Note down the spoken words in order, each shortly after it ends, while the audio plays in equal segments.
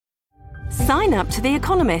Sign up to The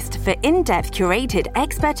Economist for in-depth curated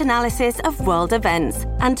expert analysis of world events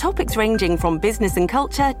and topics ranging from business and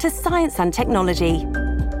culture to science and technology.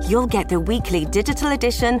 You'll get the weekly digital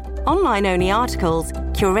edition, online-only articles,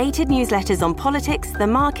 curated newsletters on politics, the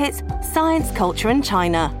markets, science, culture, and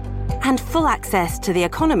China, and full access to The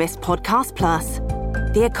Economist Podcast Plus.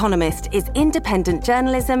 The Economist is independent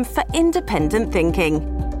journalism for independent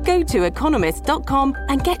thinking. Go to economist.com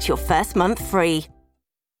and get your first month free.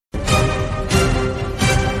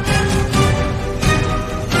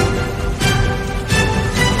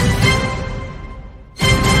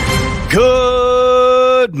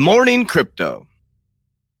 Good morning, crypto.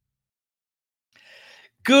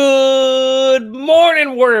 Good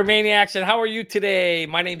morning, Warrior Maniacs, and how are you today?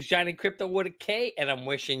 My name is Johnny Crypto with a K, and I'm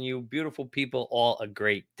wishing you beautiful people all a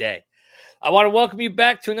great day. I want to welcome you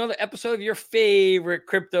back to another episode of your favorite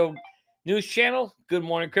crypto news channel, Good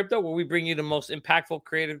Morning Crypto, where we bring you the most impactful,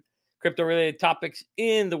 creative, crypto-related topics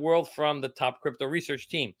in the world from the top crypto research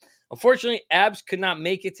team. Unfortunately, Abs could not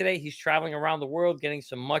make it today. He's traveling around the world, getting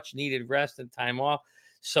some much-needed rest and time off.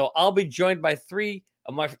 So I'll be joined by three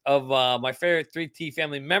of my favorite 3T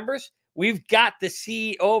family members. We've got the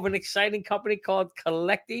CEO of an exciting company called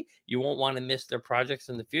Collecti. You won't want to miss their projects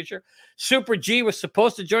in the future. Super G was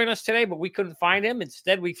supposed to join us today, but we couldn't find him.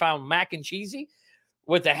 Instead, we found Mac and Cheesy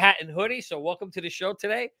with the hat and hoodie. So welcome to the show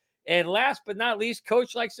today. And last but not least,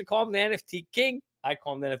 Coach likes to call him the NFT King. I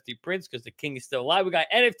call him the NFT Prince because the king is still alive. We got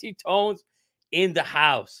NFT Tones in the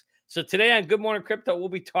house. So today on Good Morning Crypto, we'll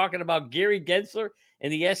be talking about Gary Gensler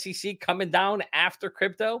and the SEC coming down after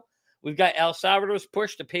crypto. We've got El Salvador's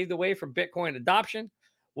push to pave the way for Bitcoin adoption.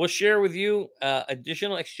 We'll share with you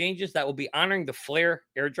additional exchanges that will be honoring the Flare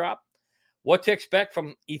airdrop, what to expect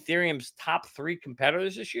from Ethereum's top 3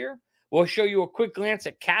 competitors this year. We'll show you a quick glance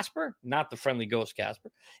at Casper, not the friendly ghost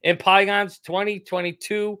Casper, and Polygon's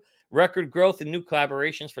 2022 record growth and new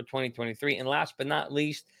collaborations for 2023. And last but not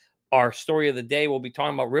least, our story of the day, we'll be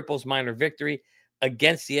talking about Ripple's minor victory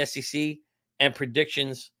against the SEC and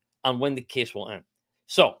predictions on when the case will end.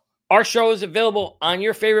 So our show is available on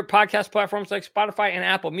your favorite podcast platforms like Spotify and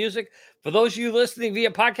Apple Music. For those of you listening via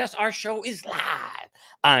podcast, our show is live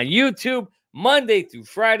on YouTube Monday through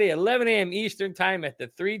Friday, 11 a.m. Eastern time at the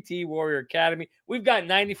 3T Warrior Academy. We've got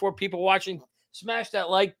 94 people watching. Smash that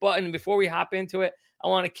like button. And before we hop into it, I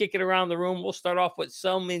want to kick it around the room. We'll start off with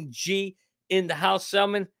Selman G in the house.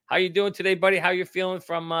 Selman, how you doing today, buddy? How you feeling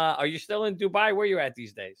from, are you still in Dubai? Where you at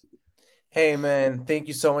these days? Hey, man. Thank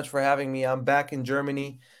you so much for having me. I'm back in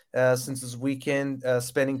Germany since this weekend,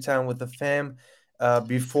 spending time with the fam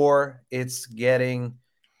before it's getting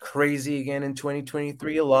crazy again in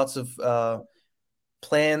 2023. Lots of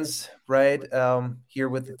plans, right, here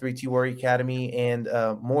with the 3T Warrior Academy and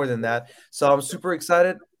more than that. So I'm super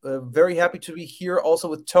excited. Very happy to be here also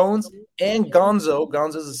with Tones and Gonzo.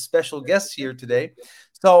 Gonzo's a special guest here today.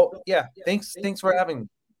 So, yeah, thanks for having me.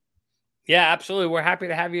 Yeah, absolutely. We're happy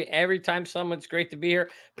to have you every time. It's great to be here.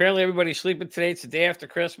 Apparently, everybody's sleeping today. It's the day after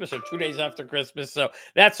Christmas or 2 days after Christmas. So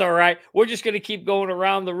that's all right. We're just going to keep going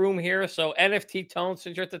around the room here. So NFT Tone,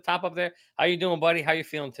 since you're at the top up there, how you doing, buddy? How you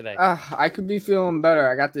feeling today? I could be feeling better.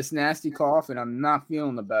 I got this nasty cough, and I'm not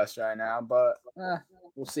feeling the best right now. But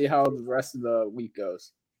we'll see how the rest of the week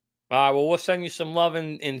goes. All right, well, we'll send you some love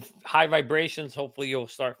and high vibrations. Hopefully, you'll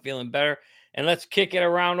start feeling better. And let's kick it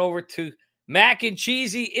around over to Mac and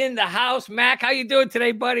Cheesy in the house. Mac, how you doing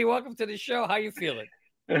today, buddy? Welcome to the show. How you feeling?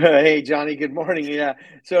 Hey, Johnny. Good morning. Yeah.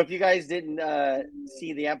 So if you guys didn't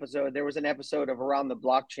see the episode, there was an episode of Around the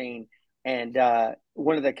Blockchain, and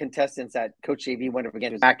one of the contestants that Coach JV went up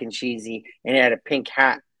against was Mac and Cheesy, and he had a pink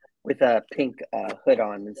hat with a pink hood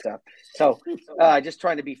on and stuff. So just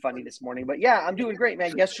trying to be funny this morning. But, yeah, I'm doing great,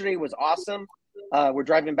 man. Yesterday was awesome. We're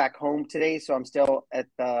driving back home today, so I'm still at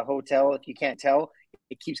the hotel. If you can't tell,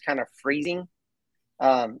 it keeps kind of freezing.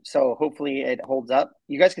 So hopefully it holds up.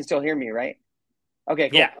 You guys can still hear me, right?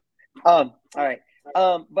 Okay, cool. Yeah. All right.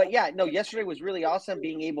 But, yeah, no, yesterday was really awesome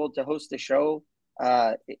being able to host the show.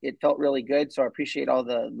 It felt really good, so I appreciate all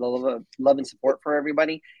the love and support for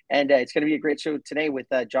everybody. And it's going to be a great show today with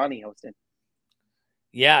Johnny hosting.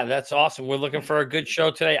 Yeah, that's awesome. We're looking for a good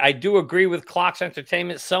show today. I do agree with Clocks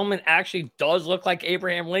Entertainment. Selman actually does look like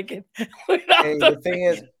Abraham Lincoln. Hey, the thing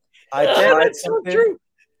is, that's so true.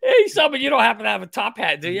 Hey, Selman, you don't happen to have a top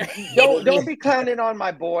hat, do you? Don't be clowning on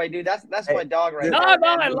my boy, dude. That's my dog right now. No,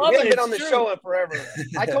 I love it. We haven't been on the show in forever.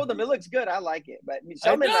 I told him it looks good. I like it, but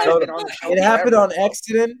Selman and I have been on the show. It happened on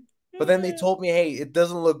accident. But then they told me, hey, it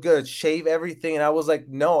doesn't look good. Shave everything. And I was like,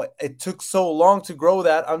 no, it took so long to grow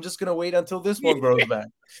that. I'm just going to wait until this one grows back.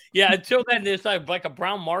 Yeah, until then, there's like a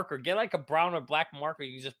brown marker. Get like a brown or black marker.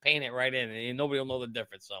 You just paint it right in, and nobody will know the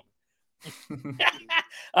difference. So.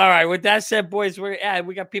 All right. With that said, boys, we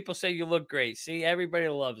got people say you look great. See, everybody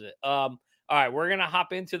loves it. All right, we're gonna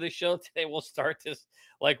hop into the show today. We'll start this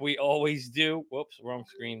like we always do. Whoops, wrong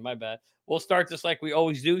screen. My bad. We'll start this like we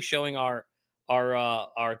always do, showing our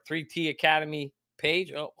 3T Academy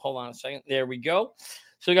page. Oh, hold on a second. There we go.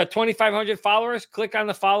 So we got 2,500 followers. Click on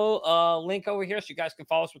the follow link over here so you guys can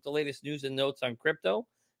follow us with the latest news and notes on crypto.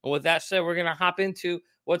 And with that said, we're gonna hop into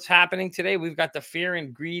what's happening today. We've got the Fear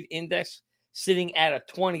and Greed Index sitting at a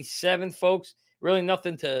 27, folks. Really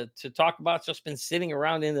nothing to talk about. It's just been sitting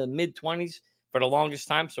around in the mid-20s for the longest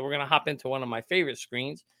time. So we're going to hop into one of my favorite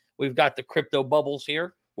screens. We've got the crypto bubbles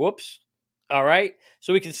here. Whoops. All right.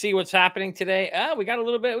 So we can see what's happening today. We got a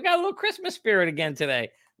little Christmas spirit again today.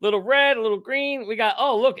 A little red, a little green. We got,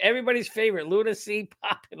 look, everybody's favorite Luna C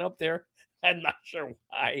popping up there. I'm not sure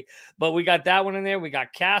why, but we got that one in there. We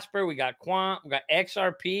got Casper. We got Quant. We got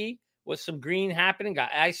XRP with some green happening. Got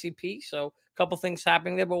ICP. So a couple things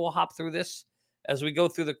happening there, but we'll hop through this as we go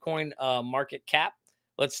through the coin market cap.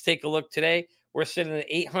 Let's take a look today. We're sitting at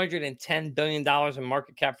 $810 billion in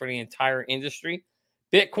market cap for the entire industry.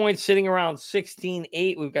 Bitcoin sitting around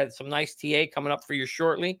 16.8. We've got some nice TA coming up for you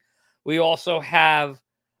shortly. We also have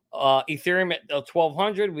Ethereum at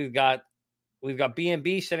 1,200. We've got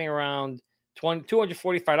BNB sitting around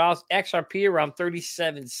 $245. XRP around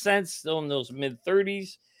 37 cents, still in those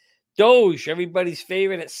mid-30s. Doge, everybody's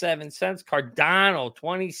favorite, at 7 cents. Cardano,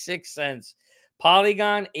 26 cents.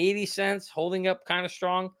 Polygon, 80 cents, holding up kind of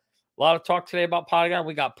strong. A lot of talk today about Polygon.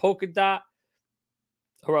 We got Polkadot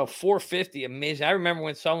around 450. Amazing. I remember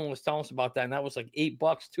when someone was telling us about that, and that was like $8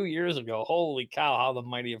 2 years ago. Holy cow, how the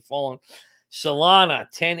mighty have fallen. Solana,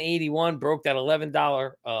 1081, broke that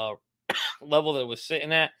 $11 level that it was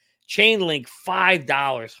sitting at. Chainlink,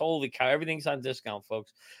 $5. Holy cow, everything's on discount,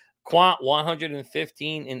 folks. Quant,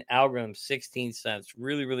 115, and Algorithm, 16 cents.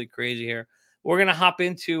 Really, really crazy here. We're going to hop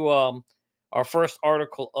into our first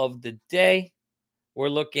article of the day. We're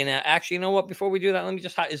looking at, actually, you know what? Before we do that, let me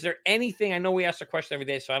just, is there anything, I know we ask a question every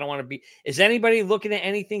day, so I don't want to be, is anybody looking at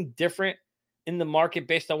anything different in the market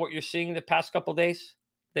based on what you're seeing the past couple of days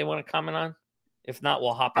they want to comment on? If not,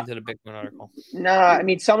 we'll hop into the Bitcoin article. No, I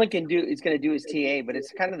mean, someone is going to do his TA, but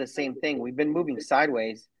it's kind of the same thing. We've been moving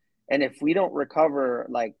sideways. And if we don't recover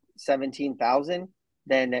like 17,000,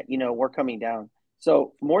 then, we're coming down.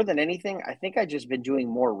 So more than anything, I think I've just been doing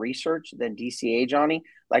more research than DCA, Johnny,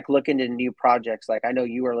 like looking into new projects. Like I know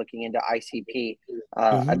you are looking into ICP.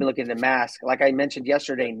 I've been looking into Mask. Like I mentioned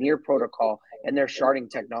yesterday, Near Protocol and their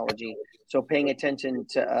sharding technology. So paying attention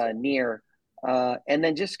to Near, and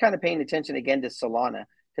then just kind of paying attention again to Solana,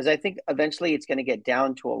 because I think eventually it's going to get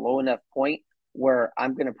down to a low enough point where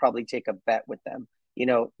I'm going to probably take a bet with them.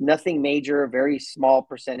 Nothing major, very small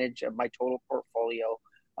percentage of my total portfolio.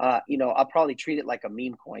 I'll probably treat it like a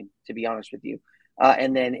meme coin, to be honest with you.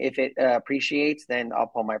 And then if it appreciates, then I'll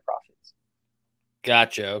pull my profits.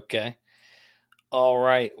 Gotcha. Okay. All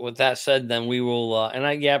right. With that said, then we will,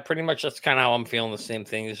 pretty much that's kind of how I'm feeling. The same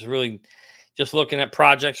thing. It's really just looking at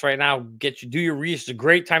projects right now. Do your research. It's a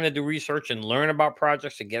great time to do research and learn about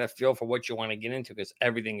projects and get a feel for what you want to get into, because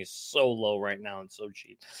everything is so low right now and so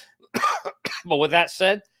cheap. But with that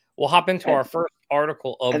said, we'll hop into our first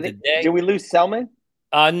article of the day. Did we lose Selman?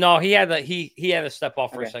 No, he had to step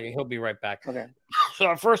off for a second. He'll be right back. Okay. So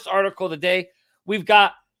our first article of the day, we've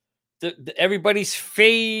got the everybody's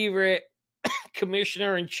favorite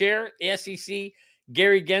commissioner and chair, the SEC,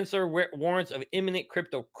 Gary Gensler, warns of imminent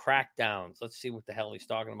crypto crackdowns. Let's see what the hell he's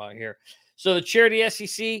talking about here. So the chair of the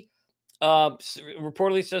SEC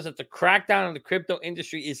reportedly says that the crackdown on the crypto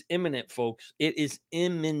industry is imminent, folks. It is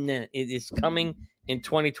imminent. It is coming in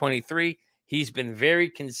 2023. He's been very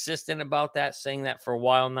consistent about that, saying that for a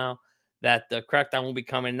while now, that the crackdown will be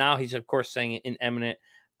coming. Now he's, of course, saying it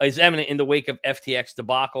is imminent in the wake of FTX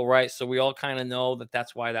debacle, right? So we all kind of know that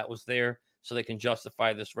that's why that was there, so they can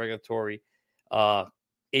justify this regulatory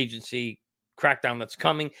agency crackdown that's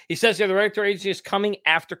coming. He says here the regulatory agency is coming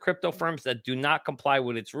after crypto firms that do not comply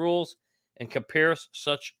with its rules and compares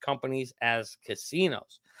such companies as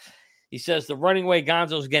casinos. He says the running way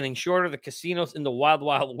gonzo is getting shorter. The casinos in the wild,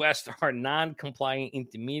 wild west are non-compliant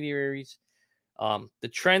intermediaries. The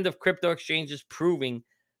trend of crypto exchanges proving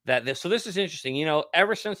that this. So this is interesting.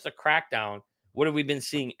 Ever since the crackdown, what have we been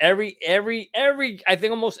seeing? I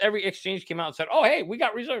think almost every exchange came out and said, "Oh, hey, we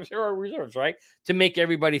got reserves. Here are reserves," right? To make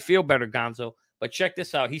everybody feel better, gonzo. But check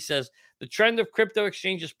this out. He says the trend of crypto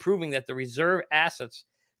exchanges proving that the reserve assets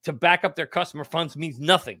to back up their customer funds means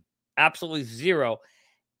nothing, absolutely zero.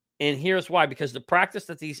 And here's why: because the practice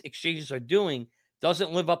that these exchanges are doing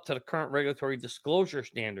doesn't live up to the current regulatory disclosure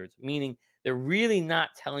standards, meaning they're really not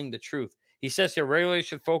telling the truth. He says here regulators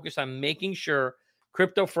should focus on making sure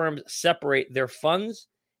crypto firms separate their funds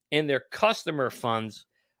and their customer funds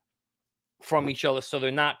from each other so they're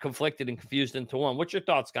not conflicted and confused into one. What's your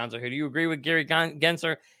thoughts, Gonzo? Here, do you agree with Gary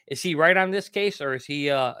Gensler? Is he right on this case, or is he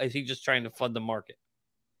just trying to flood the market?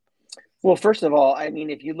 Well, first of all, I mean,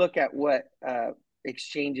 if you look at what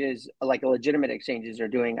exchanges, like legitimate exchanges, are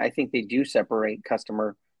doing, I think they do separate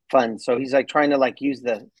customer funds. So he's like trying to like use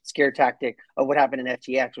the scare tactic of what happened in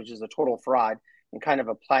FTX, which is a total fraud, and kind of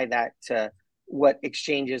apply that to what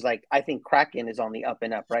exchanges like. I think Kraken is on the up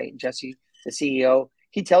and up, right? Jesse, the CEO,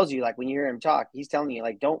 he tells you, like, when you hear him talk, he's telling you,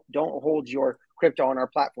 like, don't hold your crypto on our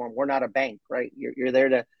platform. We're not a bank, right? You're there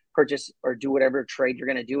to purchase or do whatever trade you're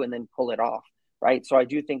going to do and then pull it off, right? So I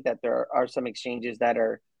do think that there are some exchanges that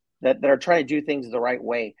are trying to do things the right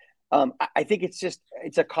way. I think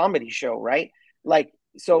it's a comedy show, right? Like,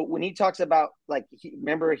 so when he talks about, like,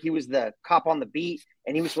 remember he was the cop on the beat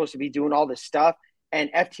and he was supposed to be doing all this stuff,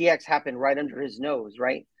 and FTX happened right under his nose,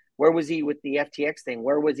 right? Where was he with the FTX thing?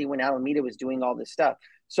 Where was he when Alameda was doing all this stuff?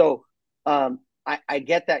 So I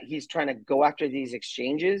get that he's trying to go after these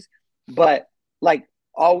exchanges, but like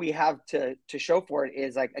all we have to show for it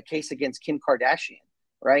is like a case against Kim Kardashian,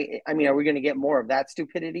 right? I mean, are we going to get more of that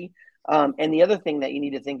stupidity? And the other thing that you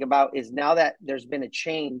need to think about is now that there's been a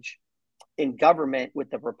change in government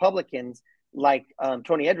with the Republicans, like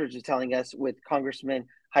Tony Edwards is telling us with Congressman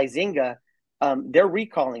Huizenga, they're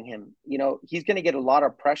recalling him. You know, he's going to get a lot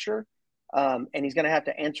of pressure, and he's going to have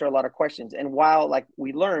to answer a lot of questions. And while, like,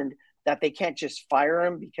 we learned that they can't just fire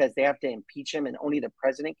him because they have to impeach him and only the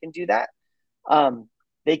president can do that,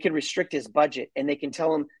 they can restrict his budget and they can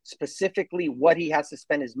tell him specifically what he has to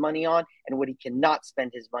spend his money on and what he cannot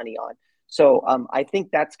spend his money on. So I think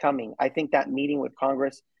that's coming. I think that meeting with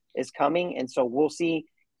Congress is coming. And so we'll see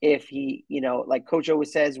if he, you know, like Coach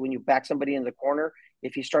always says, when you back somebody in the corner,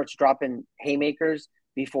 if he starts dropping haymakers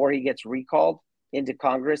before he gets recalled into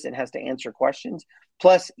Congress and has to answer questions.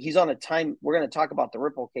 Plus, he's on a time. We're going to talk about the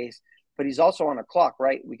Ripple case, but he's also on a clock,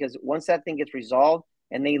 right? Because once that thing gets resolved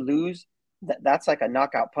and they lose, that's like a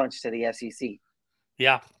knockout punch to the SEC.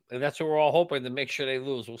 Yeah, and that's what we're all hoping, to make sure they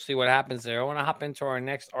lose. We'll see what happens there. I want to hop into our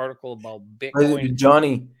next article about Bitcoin.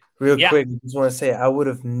 Johnny, real quick, I just want to say I would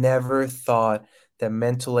have never thought that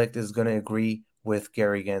Mentellect is going to agree with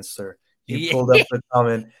Gary Gensler. You pulled up the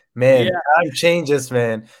comment, man. Time changes,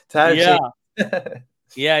 man. Time changes.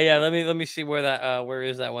 Yeah. Let me see where that where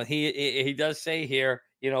is that one? He does say here,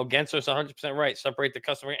 you know, Gensler's 100% right. Separate the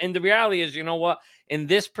customer. And the reality is, you know what? In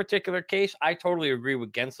this particular case, I totally agree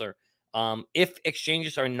with Gensler. If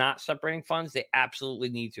exchanges are not separating funds, they absolutely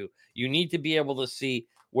need to. You need to be able to see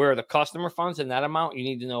where are the customer funds in that amount. You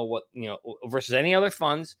need to know what, you know, versus any other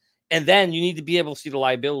funds. And then you need to be able to see the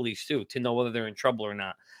liabilities too, to know whether they're in trouble or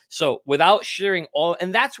not. So without sharing all,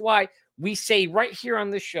 and that's why we say right here on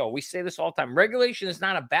this show, we say this all the time, regulation is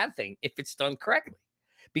not a bad thing if it's done correctly.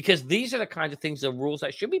 Because these are the kinds of things, the rules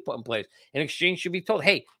that should be put in place. An exchange should be told,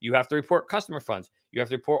 hey, you have to report customer funds. You have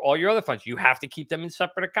to report all your other funds. You have to keep them in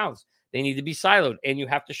separate accounts. They need to be siloed, and you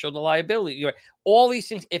have to show the liability. All these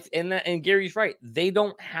things, and Gary's right, they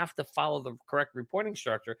don't have to follow the correct reporting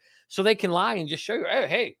structure, so they can lie and just show you,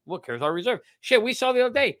 hey, look, here's our reserve. Shit, we saw the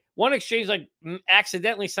other day, one exchange like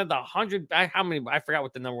accidentally sent 100, how many, I forgot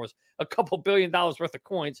what the number was, a couple $1 billion worth of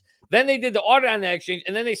coins. Then they did the audit on the exchange,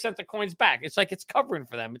 and then they sent the coins back. It's like it's covering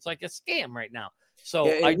for them. It's like a scam right now. So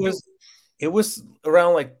it was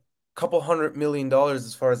around like a couple $100 million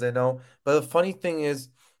as far as I know. But the funny thing is,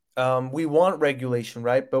 we want regulation,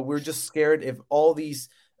 right? But we're just scared if all these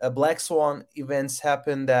black swan events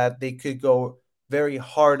happen that they could go very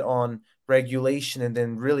hard on regulation and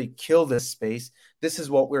then really kill this space. This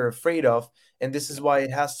is what we're afraid of. And this is why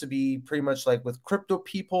it has to be pretty much like with crypto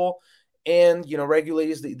people and, you know,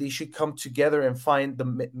 regulators, they should come together and find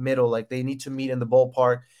the middle. Like they need to meet in the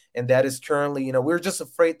ballpark. And that is currently, you know, we're just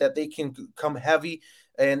afraid that they can come heavy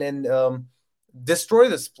and destroy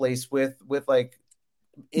this place with like,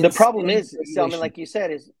 the problem is, Selman, like you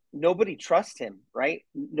said, is nobody trusts him, right?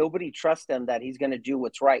 Nobody trusts him that he's going to do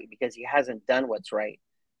what's right because he hasn't done what's right?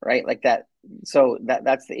 Like that. So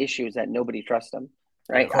that's the issue, is that nobody trusts him,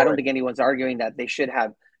 right? I don't think anyone's arguing that they should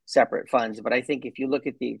have separate funds, but I think if you look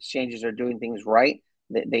at the exchanges are doing things right,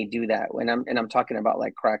 they do that. And I'm talking about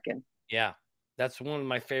like Kraken. Yeah. That's one of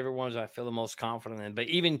my favorite ones I feel the most confident in. But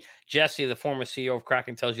even Jesse, the former CEO of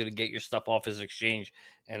Kraken, tells you to get your stuff off his exchange,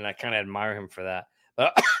 and I kind of admire him for that.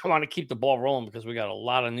 But I want to keep the ball rolling because we got a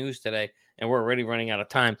lot of news today, and we're already running out of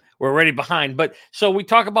time. We're already behind. But so we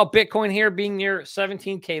talk about Bitcoin here being near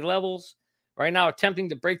 17K levels right now, attempting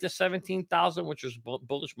to break the 17,000, which is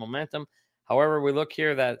bullish momentum. However, we look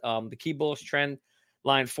here that the key bullish trend,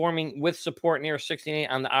 line forming with support near 16.8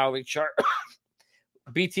 on the hourly chart.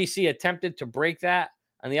 BTC attempted to break that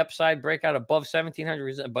on the upside, break out above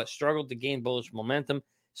 1,700, but struggled to gain bullish momentum.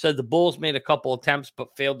 Said the bulls made a couple attempts,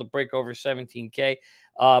 but failed to break over 17K.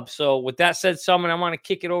 So with that said, Salman, I want to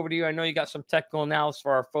kick it over to you. I know you got some technical analysis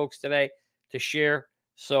for our folks today to share.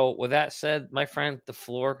 So with that said, my friend, the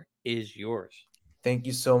floor is yours. Thank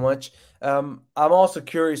you so much. I'm also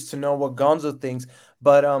curious to know what Gonzo thinks,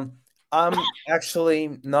 but I'm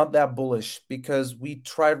actually not that bullish because we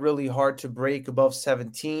tried really hard to break above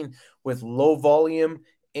 17 with low volume,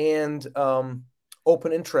 and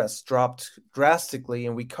open interest dropped drastically.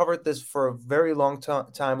 And we covered this for a very long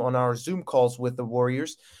time on our Zoom calls with the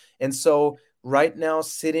Warriors. And so right now,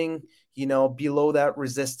 sitting below that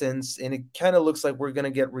resistance, and it kind of looks like we're going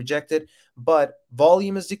to get rejected, but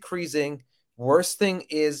volume is decreasing. Worst thing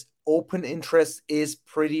is open interest is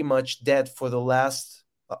pretty much dead for the last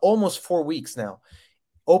almost 4 weeks now.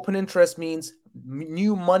 Open interest means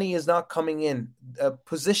new money is not coming in.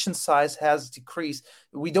 Position size has decreased.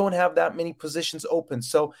 We don't have that many positions open.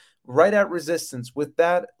 So right at resistance with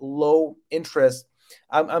that low interest,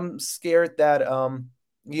 I'm scared that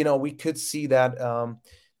we could see that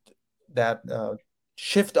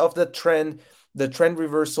shift of the trend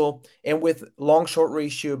reversal. And with long short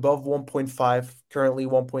ratio above 1.5, currently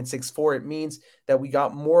 1.64, it means that we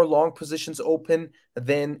got more long positions open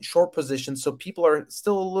than short positions. So people are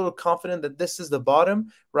still a little confident that this is the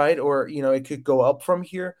bottom, right? Or, it could go up from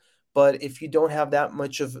here. But if you don't have that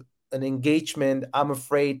much of an engagement, I'm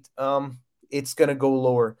afraid it's going to go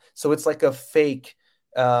lower. So it's like a fake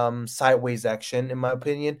sideways action, in my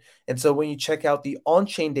opinion. And so when you check out the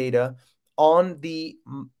on-chain data on the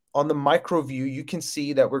micro view, you can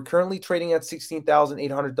see that we're currently trading at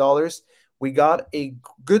 $16,800. We got a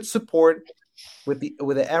good support with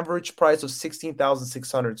an average price of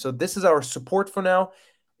 16,600. So this is our support for now.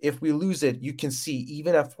 If we lose it, you can see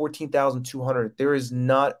even at 14,200, there is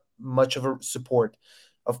not much of a support.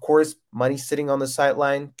 Of course, money sitting on the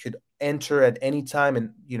sideline could enter at any time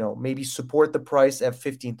and maybe support the price at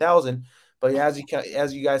 15,000. But as you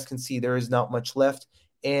guys can see, there is not much left.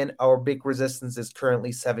 And our big resistance is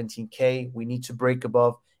currently 17K. We need to break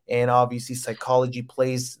above, and obviously psychology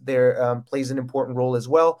plays an important role as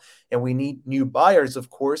well. And we need new buyers,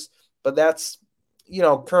 of course, but that's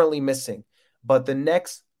currently missing. But the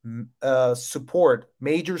next major support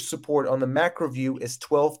on the macro view is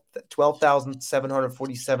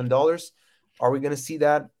 $12,747. Are we going to see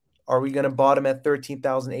that? Are we going to bottom at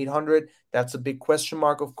 13,800? That's a big question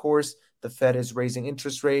mark, of course. The Fed is raising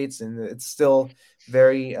interest rates, and it's still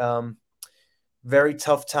very, very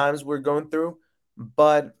tough times we're going through.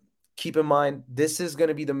 But keep in mind, this is going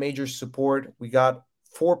to be the major support. We got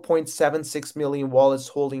 4.76 million wallets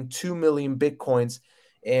holding 2 million Bitcoins,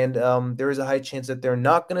 and there is a high chance that they're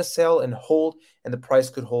not going to sell and hold, and the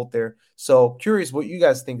price could hold there. So curious what you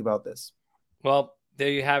guys think about this. Well, there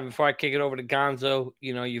you have it. Before I kick it over to Gonzo,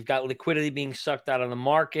 you've got liquidity being sucked out of the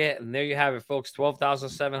market. And there you have it, folks.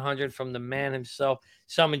 12,700 from the man himself,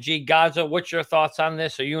 Salman G. Gonzo, what's your thoughts on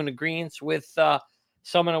this? Are you in agreement with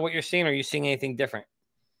Salman on what you're seeing? Or are you seeing anything different?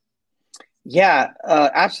 Yeah,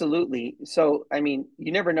 absolutely. So, you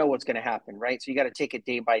never know what's going to happen, right? So you got to take it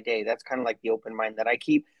day by day. That's kind of like the open mind that I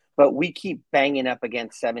keep. But we keep banging up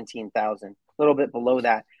against 17,000, a little bit below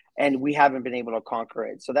that. And we haven't been able to conquer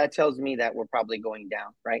it. So that tells me that we're probably going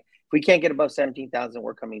down, right? If we can't get above 17,000,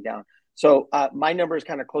 we're coming down. So my number is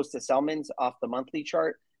kind of close to Selman's off the monthly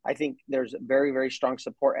chart. I think there's very, very strong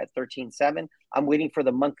support at 13.7. I'm waiting for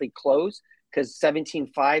the monthly close because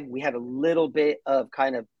 17.5, we had a little bit of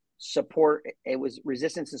kind of support. It was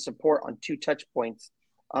resistance and support on 2 touch points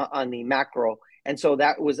on the macro. And so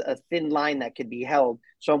that was a thin line that could be held.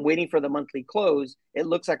 So I'm waiting for the monthly close. It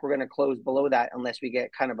looks like we're going to close below that unless we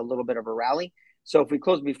get kind of a little bit of a rally. So if we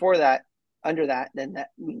close before that, under that, then that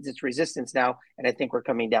means it's resistance now. And I think we're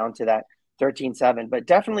coming down to that 13.7. But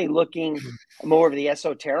definitely looking more of the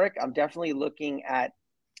esoteric. I'm definitely looking at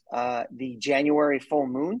the January full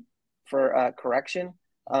moon for correction.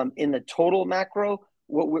 In the total macro,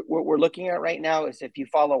 what we're looking at right now is, if you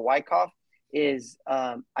follow Wyckoff, is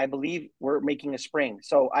I believe we're making a spring.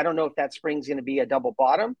 So I don't know if that spring is going to be a double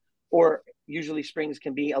bottom, or usually springs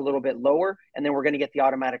can be a little bit lower, and then we're going to get the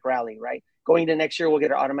automatic rally, right? Going into next year, we'll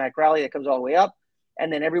get an automatic rally that comes all the way up,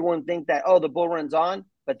 and then everyone think that, oh, the bull run's on,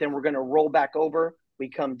 but then we're going to roll back over. We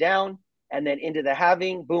come down, and then into the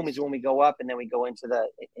halving, boom, is when we go up, and then we go into the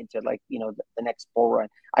next bull run.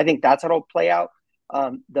 I think that's how it'll play out.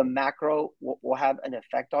 The macro will have an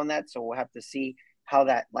effect on that, so we'll have to see how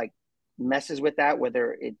that messes with that,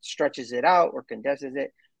 whether it stretches it out or condenses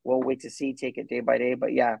it. We'll wait to see, take it day by day.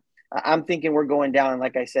 But yeah, I'm thinking we're going down.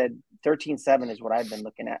 Like I said, 13.7 is what I've been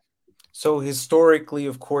looking at. So historically,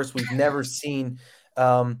 of course, we've never seen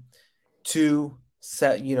two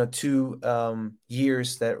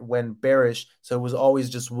years that went bearish. So it was always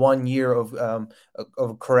just 1 year of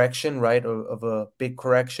a correction, right? Of a big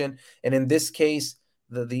correction. And in this case,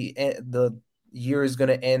 the year is going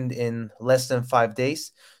to end in less than 5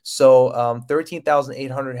 days. So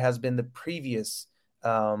 13,800 has been the previous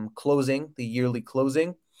closing, the yearly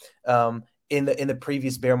closing in the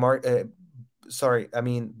previous bear market.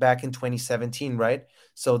 Back in 2017, right?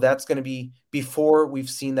 So that's going to be before we've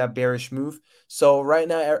seen that bearish move. So right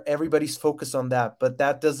now, everybody's focused on that, but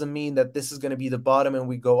that doesn't mean that this is going to be the bottom and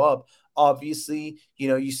we go up. Obviously,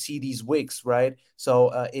 you see these wicks, right?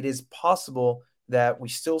 So it is possible that we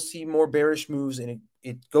still see more bearish moves and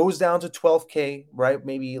it goes down to 12K, right?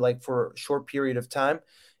 Maybe like for a short period of time,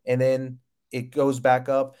 and then it goes back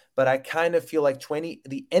up. But I kind of feel like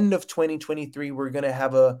the end of 2023, we're going to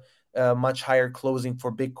have a much higher closing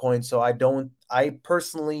for Bitcoin. So I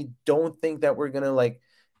personally don't think that we're going to like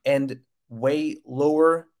end way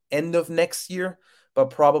lower end of next year,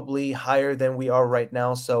 but probably higher than we are right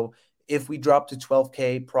now. So if we drop to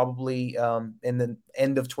 12K, probably in the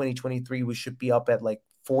end of 2023, we should be up at like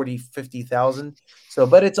 40, 50,000. So,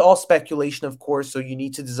 but it's all speculation, of course. So you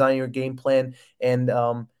need to design your game plan and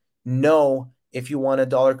know if you want a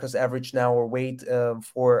dollar cost average now or wait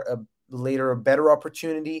for a later a better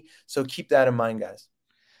opportunity. So keep that in mind, guys.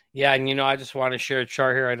 Yeah, and I just want to share a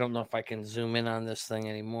chart here. I don't know if I can zoom in on this thing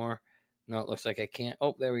anymore. No, it looks like I can't.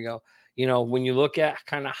 Oh, there we go. When you look at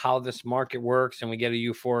kind of how this market works and we get a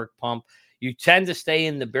euphoric pump, you tend to stay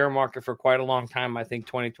in the bear market for quite a long time. I think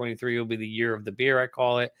 2023 will be the year of the bear, I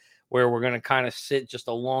call it, where we're going to kind of sit just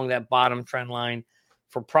along that bottom trend line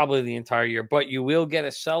for probably the entire year. But you will get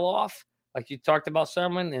a sell-off, like you talked about,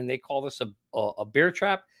 someone, and they call this a bear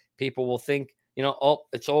trap. People will think,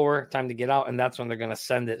 it's over, time to get out, and that's when they're going to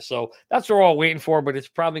send it. So that's what we're all waiting for, but it's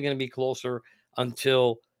probably going to be closer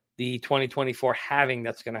until the 2024 halving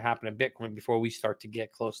that's going to happen in Bitcoin before we start to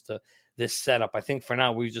get close to this setup. I think for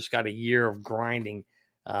now, we've just got a year of grinding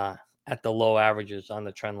at the low averages on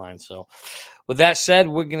the trend line. So with that said,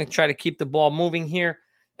 we're going to try to keep the ball moving here.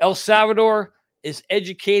 El Salvador is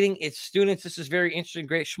educating its students. This is very interesting,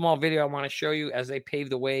 great small video I want to show you as they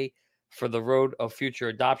pave the way for the road of future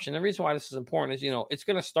adoption. The reason why this is important is, it's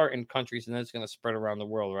going to start in countries and then it's going to spread around the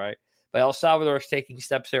world, right? But El Salvador is taking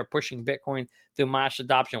steps there, pushing Bitcoin through mass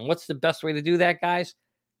adoption. What's the best way to do that, guys?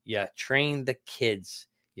 You train the kids.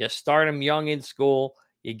 You start them young in school.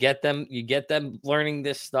 You get them learning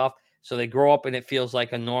this stuff so they grow up and it feels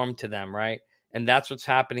like a norm to them, right? And that's what's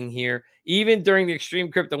happening here. Even during the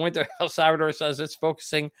extreme crypto winter, El Salvador says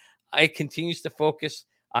it continues to focus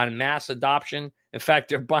on mass adoption. In fact,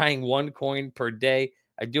 they're buying 1 coin per day.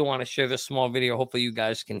 I do want to share this small video. Hopefully you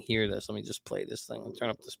guys can hear this. Let me just play this thing. I'll turn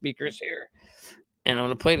up the speakers here. And I'm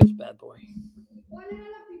going to play this bad boy.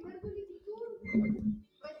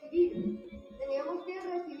 Teníamos que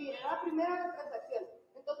recibir, era la primera transacción.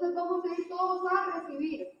 Entonces vamos a ir todos a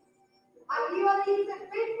recibir. Arriba dice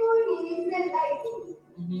Bitcoin y dice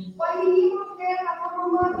Lightning. ¿Cuál dijimos que era la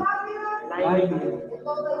forma más rápida? Lightning. Entonces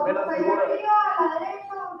vamos a ir arriba a la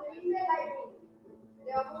derecha donde dice Lightning.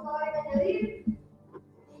 Le vamos a dar a añadir.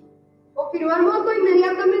 Confirmar monto,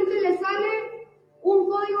 inmediatamente le sale un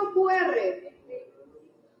código QR.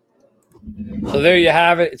 So there you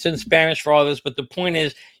have it. It's in Spanish for all this, but the point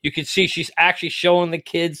is you can see she's actually showing the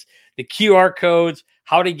kids the QR codes,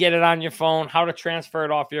 how to get it on your phone, how to transfer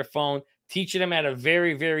it off your phone, teaching them at a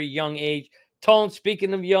very, very young age. Tone,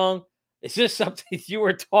 speaking of young, is this something you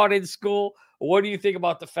were taught in school? Or what do you think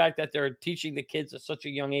about the fact that they're teaching the kids at such a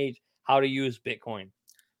young age how to use Bitcoin?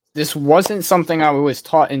 This wasn't something I was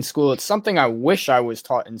taught in school. It's something I wish I was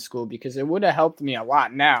taught in school because it would have helped me a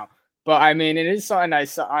lot now. But I mean, it is something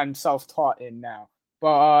I'm self-taught in now.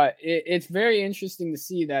 But it's very interesting to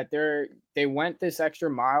see that they went this extra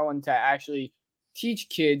mile and to actually teach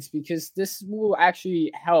kids, because this will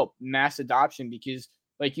actually help mass adoption. Because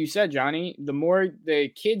like you said, Johnny, the more the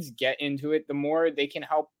kids get into it, the more they can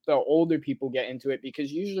help the older people get into it.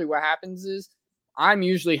 Because usually what happens is I'm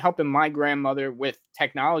usually helping my grandmother with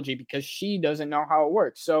technology because she doesn't know how it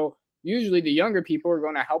works. So usually the younger people are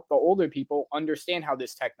going to help the older people understand how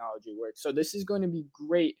this technology works. So this is going to be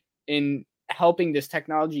great in helping this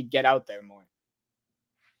technology get out there more.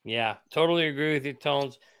 Yeah, totally agree with you,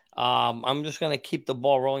 Tones. I'm just going to keep the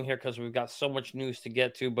ball rolling here because we've got so much news to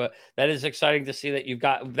get to, but that is exciting to see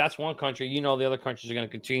that that's one country, the other countries are going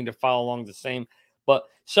to continue to follow along the same. But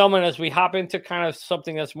Selman, as we hop into kind of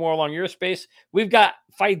something that's more along your space, we've got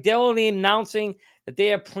Fidelity announcing that they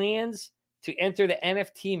have plans to enter the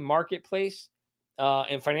NFT marketplace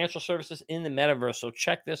and financial services in the metaverse. So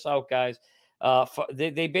check this out, guys.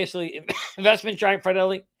 They basically, investment giant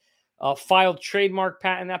Fidelity filed trademark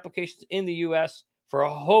patent applications in the U.S. for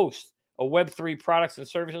a host of Web3 products and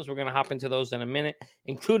services. We're going to hop into those in a minute,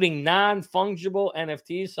 including non-fungible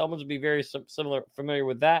NFTs. Someone will be very familiar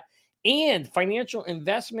with that. And financial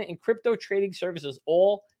investment and crypto trading services,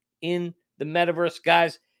 all in the metaverse.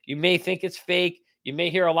 Guys, you may think it's fake. You may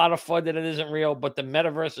hear a lot of FUD that it isn't real, but the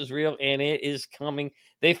metaverse is real and it is coming.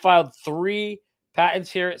 They filed 3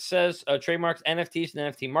 patents here. It says trademarks, NFTs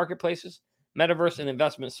and NFT marketplaces, metaverse and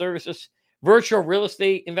investment services, virtual real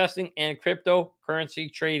estate investing, and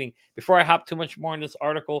cryptocurrency trading. Before I hop too much more in this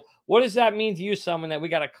article, what does that mean to you, someone, that we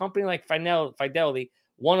got a company like Fidelity,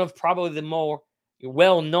 one of probably the more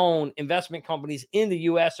well-known investment companies in the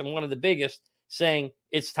U.S. and one of the biggest, saying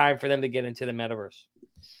it's time for them to get into the metaverse?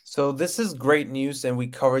 So this is great news, and we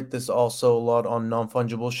covered this also a lot on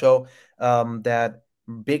Non-Fungible Show, that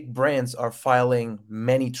big brands are filing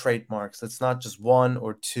many trademarks. It's not just 1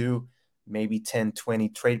 or 2, maybe 10, 20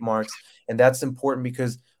 trademarks. And that's important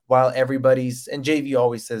because while everybody's, and JV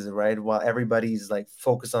always says it, right? While everybody's like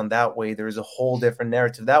focused on that way, there's a whole different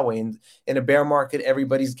narrative that way. And in a bear market,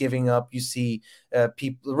 everybody's giving up. You see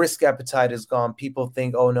people, risk appetite is gone. People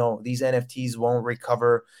think, oh no, these NFTs won't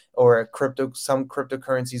recover, or some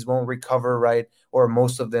cryptocurrencies won't recover, right? Or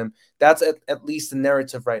most of them. That's at least the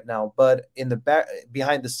narrative right now. But in the back,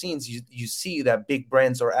 behind the scenes, you see that big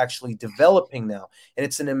brands are actually developing now. And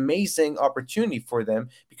it's an amazing opportunity for them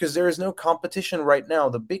because there is no competition right now.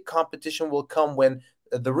 The big competition will come when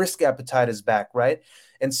the risk appetite is back, right?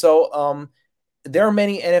 And so there are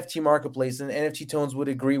many NFT marketplaces, and NFT Tones would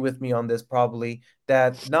agree with me on this probably,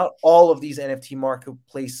 that not all of these NFT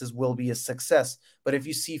marketplaces will be a success. But if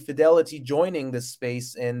you see Fidelity joining this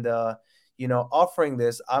space and offering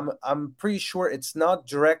this, I'm pretty sure it's not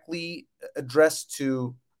directly addressed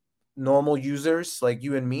to normal users like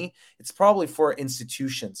you and me. It's probably for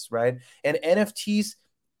institutions, right? And NFTs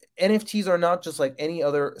are not just like any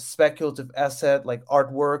other speculative asset like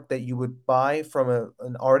artwork that you would buy from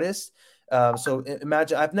an artist. So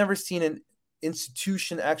imagine, I've never seen an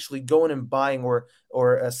institution actually going and buying or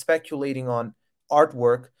speculating on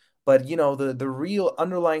artwork. But the real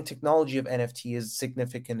underlying technology of NFT is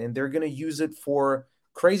significant, and they're going to use it for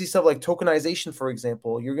crazy stuff like tokenization, for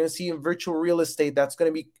example. You're going to see in virtual real estate that's going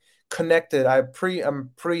to be connected.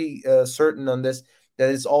 I'm pretty certain on this,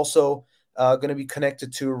 that it's also going to be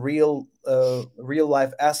connected to real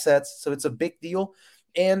life assets. So it's a big deal.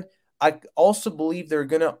 And I also believe they're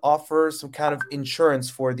going to offer some kind of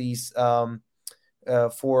insurance for these for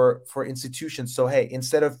institutions. So hey,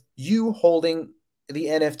 instead of you holding the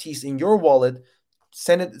NFTs in your wallet,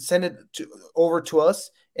 send it over to us,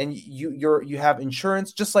 and you have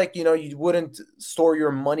insurance, just like you wouldn't store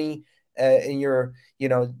your money in your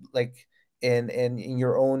like in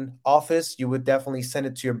your own office. You would definitely send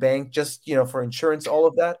it to your bank, just for insurance, all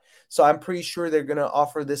of that. So I'm pretty sure they're going to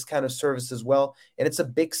offer this kind of service as well, and it's a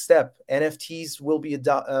big step. NFTs will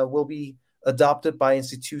be adopted by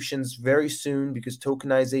institutions very soon, because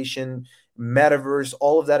tokenization, metaverse,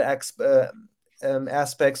 all of that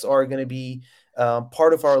aspects are going to be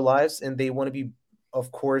part of our lives, and they want to be,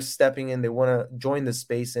 of course, stepping in. They want to join the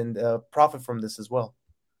space and profit from this as well.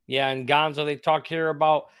 Yeah, and Gonzo, they talk here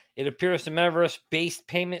about, it appears the metaverse-based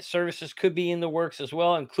payment services could be in the works as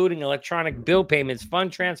well, including electronic bill payments,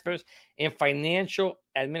 fund transfers, and financial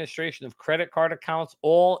administration of credit card accounts,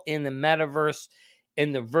 all in the metaverse,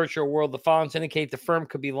 in the virtual world. The filings indicate the firm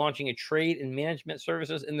could be launching a trade and management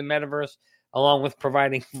services in the metaverse, along with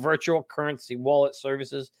providing virtual currency wallet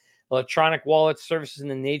services, electronic wallet services in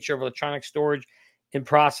the nature of electronic storage and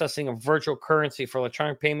processing of virtual currency for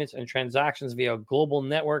electronic payments and transactions via a global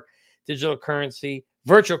network, digital currency,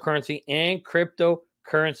 virtual currency, and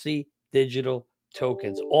cryptocurrency digital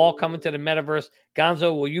tokens, all coming to the metaverse.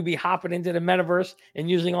 Gonzo, will you be hopping into the metaverse and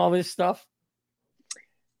using all this stuff?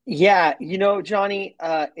 Yeah, Johnny,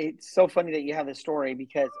 it's so funny that you have this story,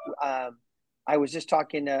 because I was just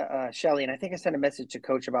talking to Shelly, and I think I sent a message to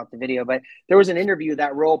Coach about the video, but there was an interview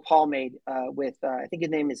that Roel Paul made with, I think his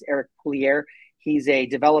name is Eric Poulier. He's a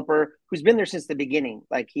developer who's been there since the beginning.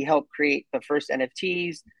 Like, he helped create the first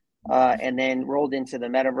NFTs and then rolled into the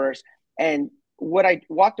metaverse. And what I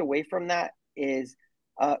walked away from that is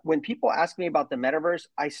when people ask me about the metaverse,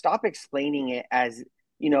 I stop explaining it as,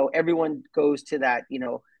 everyone goes to that,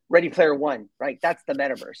 Ready Player One, right? That's the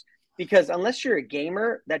metaverse. Because unless you're a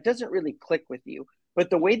gamer, that doesn't really click with you. But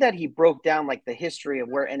the way that he broke down like the history of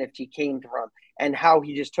where NFT came from and how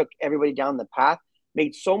he just took everybody down the path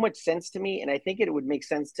made so much sense to me. And I think it would make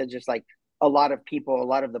sense to just like a lot of people, a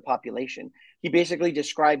lot of the population. He basically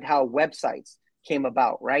described how websites came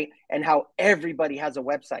about, right? And how everybody has a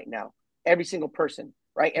website now, every single person,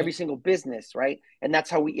 right? Every single business, right? And that's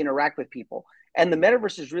how we interact with people. And the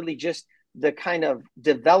metaverse is really just the kind of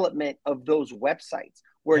development of those websites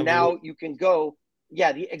where now you can go. Yeah,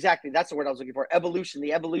 exactly. That's the word I was looking for. Evolution,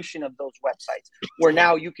 the evolution of those websites where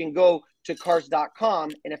now you can go to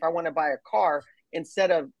cars.com. And if I want to buy a car, instead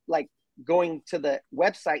of like going to the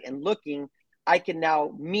website and looking, I can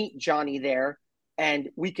now meet Johnny there and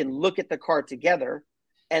we can look at the car together.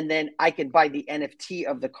 And then I can buy the NFT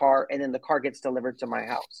of the car and then the car gets delivered to my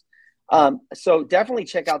house. So definitely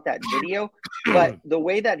check out that video. But the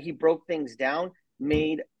way that he broke things down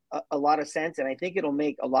made a lot of sense. And I think it'll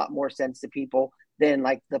make a lot more sense to people than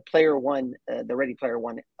like the Ready Player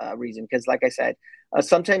One reason. Because like I said,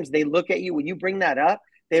 sometimes they look at you, when you bring that up,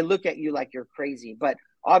 they look at you like you're crazy. But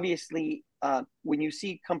obviously, when you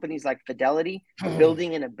see companies like Fidelity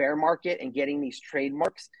building in a bear market and getting these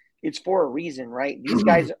trademarks, it's for a reason, right? These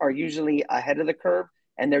guys are usually ahead of the curve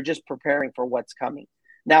and they're just preparing for what's coming.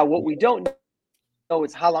 Now, what we don't know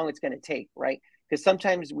is how long it's going to take, right? Because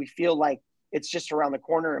sometimes we feel like it's just around the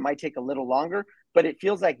corner. It might take a little longer, but it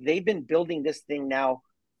feels like they've been building this thing now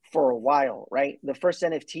for a while, right? The first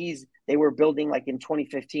NFTs they were building like in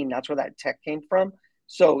 2015. That's where that tech came from.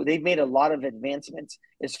 So they've made a lot of advancements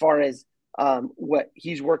as far as what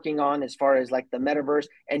he's working on, as far as like the metaverse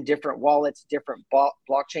and different wallets, different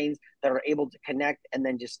blockchains that are able to connect and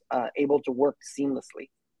then just able to work seamlessly.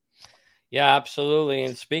 Yeah, absolutely.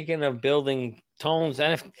 And speaking of building tones,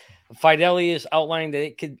 and Fidelity is outlining that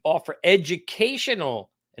it could offer educational,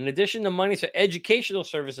 in addition to money, so educational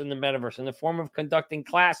service in the metaverse in the form of conducting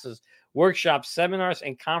classes, workshops, seminars,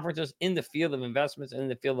 and conferences in the field of investments and in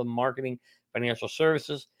the field of marketing, financial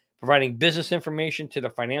services, providing business information to the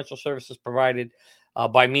financial services provided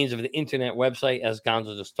by means of the internet website, as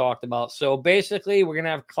Gonzo just talked about. So basically, we're going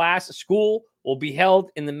to have school will be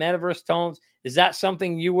held in the metaverse tones. Is that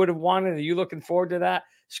something you would have wanted? Are you looking forward to that?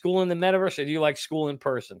 School in the metaverse, or do you like school in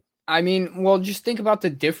person? I mean, well, just think about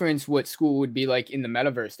the difference what school would be like in the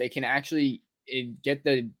metaverse. They can actually get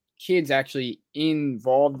the kids actually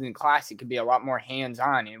involved in class. It could be a lot more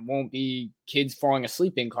hands-on. It won't be kids falling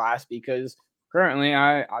asleep in class, because currently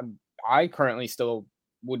I currently still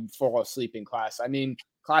would fall asleep in class. I mean,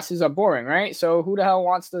 classes are boring, right? So who the hell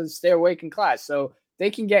wants to stay awake in class? So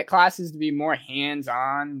they can get classes to be more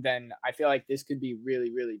hands-on. Then I feel like this could be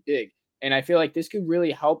really, really big. And I feel like this could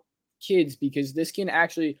really help kids, because this can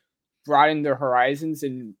actually broaden their horizons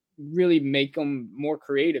and really make them more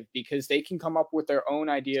creative, because they can come up with their own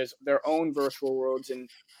ideas, their own virtual worlds. And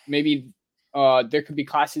maybe there could be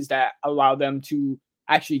classes that allow them to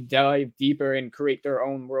actually dive deeper and create their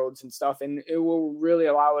own worlds and stuff. And it will really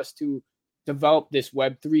allow us to develop this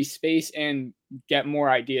Web3 space and get more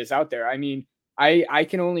ideas out there. I mean, I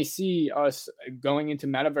can only see us going into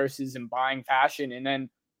metaverses and buying fashion. And then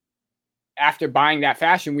after buying that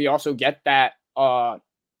fashion, we also get that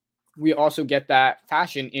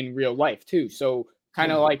fashion in real life too. So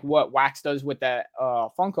kind of like what Wax does with that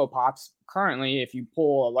Funko Pops currently. If you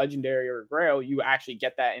pull a legendary or a grail, you actually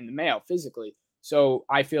get that in the mail physically. So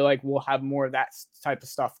I feel like we'll have more of that type of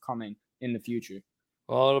stuff coming in the future.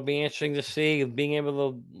 Well, it'll be interesting to see, being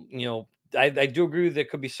able to, I do agree that there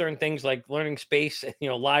could be certain things like learning space,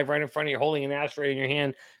 live right in front of you, holding an asteroid in your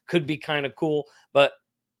hand could be kind of cool. But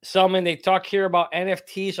Selman, they talk here about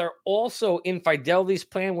NFTs are also in Fidelity's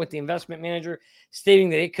plan with the investment manager, stating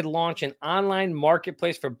that it could launch an online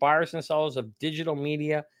marketplace for buyers and sellers of digital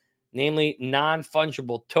media, namely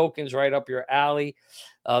non-fungible tokens, right up your alley.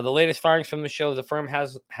 The latest findings from the show, the firm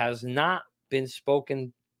has not been spooked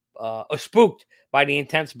by the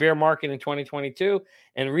intense bear market in 2022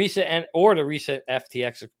 and the recent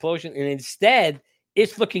FTX explosion, and instead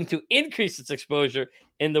it's looking to increase its exposure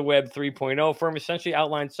in the Web 3.0. Firm essentially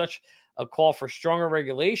outlined such a call for stronger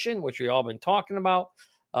regulation, which we all been talking about,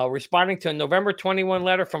 responding to a November 21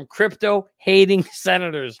 letter from crypto-hating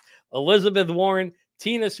senators Elizabeth Warren,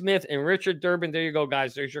 Tina Smith, and Richard Durbin. There you go,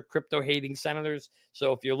 guys. There's your crypto-hating senators.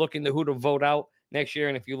 So if you're looking to who to vote out next year,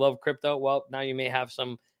 and if you love crypto, well, now you may have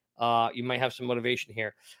some motivation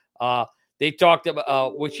here. They talked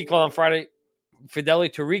about what she called on Friday,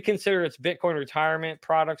 Fidelity to reconsider its Bitcoin retirement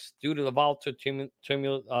products due to the volatile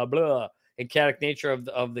and chaotic nature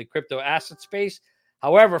of the crypto asset space.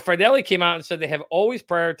 However, Fidelity came out and said they have always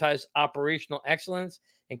prioritized operational excellence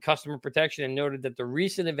and customer protection, and noted that the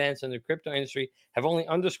recent events in the crypto industry have only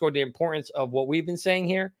underscored the importance of what we've been saying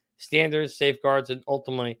here: standards, safeguards, and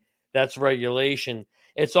ultimately that's regulation.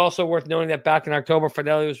 It's also worth noting that back in October,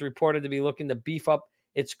 Fidelity was reported to be looking to beef up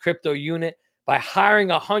its crypto unit by hiring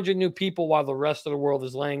 100 new people while the rest of the world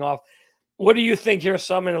is laying off. What do you think here,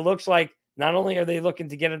 Summon? It looks like not only are they looking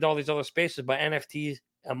to get into all these other spaces, but NFTs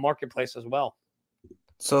and marketplace as well.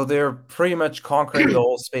 So they're pretty much conquering the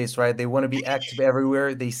whole space, right? They want to be active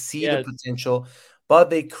everywhere. They see the potential,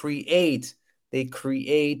 but they create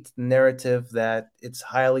narrative that it's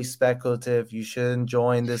highly speculative. You shouldn't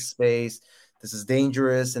join this space. This is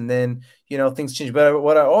dangerous. And then, things change. But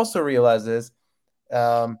what I also realize is,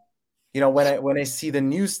 when I see the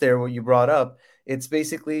news there, what you brought up, it's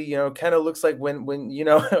basically, kind of looks like when when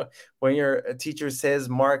your teacher says,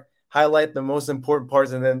 Mark, highlight the most important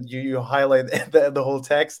parts, and then you highlight the whole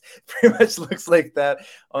text. Pretty much looks like that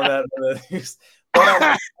on the news.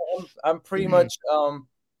 But I'm pretty much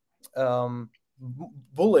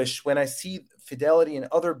bullish when I see Fidelity and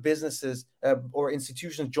other businesses or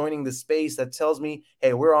institutions joining the space. That tells me,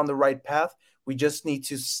 hey, we're on the right path. We just need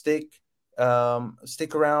to stick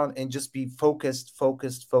around and just be focused,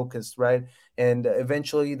 right? And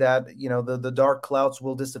eventually that, the dark clouds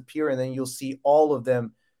will disappear, and then you'll see all of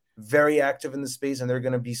them very active in the space, and they're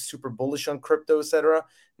going to be super bullish on crypto, etc.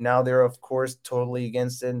 Now they're, of course, totally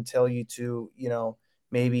against it and tell you to,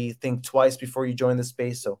 maybe think twice before you join the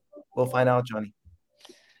space. So we'll find out, Johnny.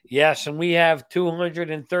 Yes, and we have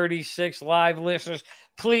 236 live listeners.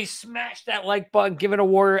 Please smash that like button, give it a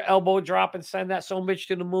warrior elbow drop, and send that so bitch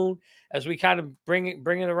to the moon as we kind of bring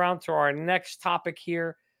it around to our next topic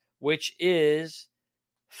here, which is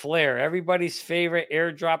Flare, everybody's favorite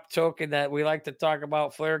airdrop token that we like to talk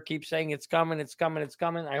about. Flare keeps saying it's coming.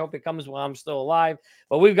 I hope it comes while I'm still alive.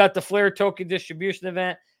 But we've got the Flare token distribution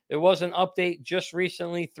event. There was an update just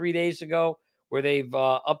recently, 3 days ago, where they've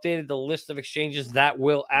updated the list of exchanges that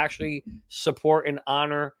will actually support and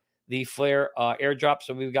honor the Flare airdrop.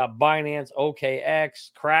 So we've got Binance,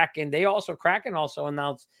 OKX, Kraken. Kraken also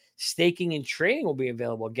announced staking and trading will be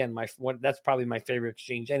available. Again, that's probably my favorite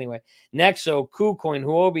exchange anyway. Nexo, KuCoin,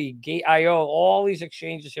 Huobi, Gate.io, all these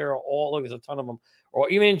exchanges here look, there's a ton of them. Or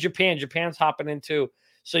even in Japan, Japan's hopping in too.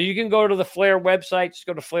 So you can go to the Flare website, just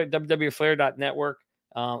go to Flare, www.flare.network,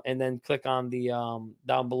 and then click on the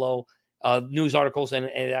down below news articles, and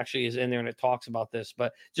it actually is in there and it talks about this.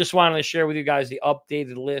 But just wanted to share with you guys the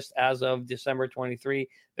updated list as of December 23.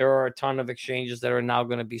 There are a ton of exchanges that are now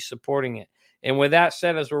going to be supporting it. And with that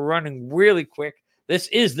said, as we're running really quick, this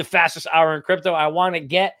is the fastest hour in crypto. I want to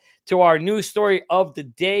get to our news story of the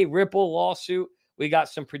day, Ripple lawsuit. We got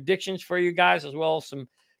some predictions for you guys, as well as some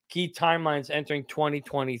key timelines entering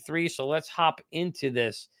 2023. So let's hop into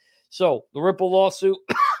this. So the Ripple lawsuit,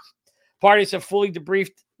 parties have fully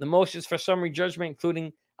debriefed the motions for summary judgment,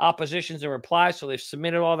 including oppositions and replies. So they've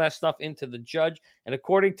submitted all that stuff into the judge. And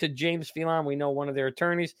according to James Phelan, we know one of their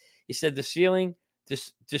attorneys, he said the ceiling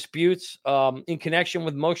disputes in connection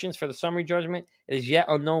with motions for the summary judgment. It is yet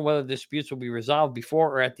unknown whether disputes will be resolved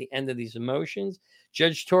before or at the end of these motions.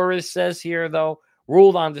 Judge Torres says here, though,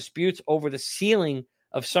 ruled on disputes over the ceiling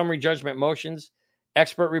of summary judgment motions,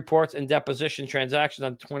 expert reports, and deposition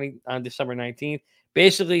transactions on December 19th,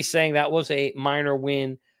 basically saying that was a minor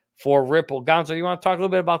win for Ripple. Gonzo, you want to talk a little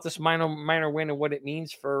bit about this minor win and what it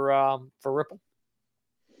means for Ripple?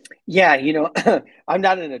 Yeah, I'm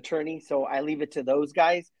not an attorney, so I leave it to those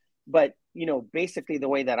guys. But, basically the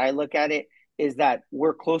way that I look at it is that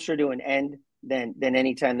we're closer to an end than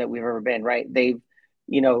any time that we've ever been, right? They've,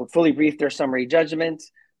 fully briefed their summary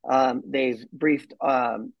judgments. They've briefed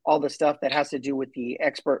all the stuff that has to do with the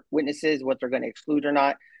expert witnesses, what they're going to exclude or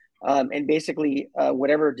not. And basically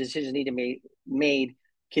whatever decisions need to be made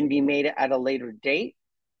can be made at a later date.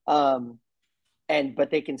 But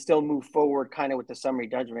they can still move forward kind of with the summary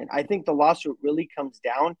judgment. I think the lawsuit really comes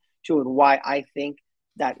down to, and why I think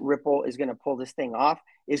that Ripple is going to pull this thing off,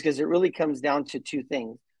 is because it really comes down to two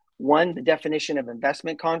things. One, the definition of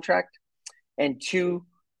investment contract, and two,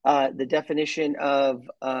 the definition of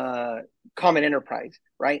common enterprise,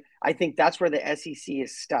 right? I think that's where the SEC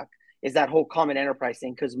is stuck, is that whole common enterprise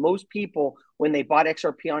thing, because most people, when they bought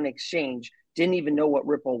XRP on exchange, didn't even know what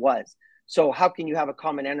Ripple was. So how can you have a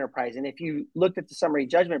common enterprise? And if you looked at the summary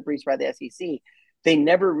judgment briefs by the SEC, they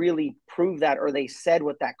never really proved that, or they said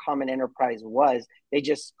what that common enterprise was. They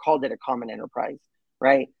just called it a common enterprise,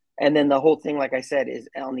 right? And then the whole thing, like I said, is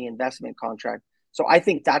on the investment contract. So I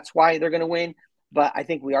think that's why they're going to win. But I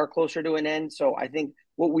think we are closer to an end. So I think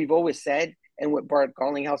what we've always said, and what Bart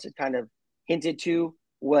Garlinghouse had kind of hinted to,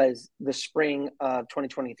 was the spring of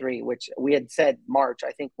 2023, which we had said March.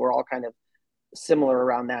 I think we're all kind of similar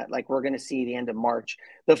around that. Like, we're going to see the end of March.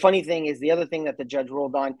 The funny thing is, the other thing that the judge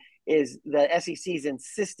ruled on is the SEC is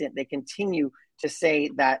insistent. They continue to say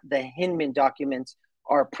that the Hinman documents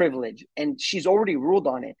are privileged, and she's already ruled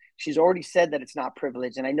on it. She's already said that it's not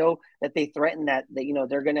privileged, and I know that they threatened that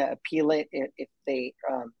they're going to appeal it if they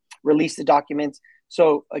release the documents.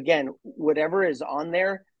 So again, whatever is on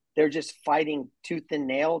there, they're just fighting tooth and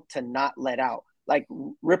nail to not let out. Like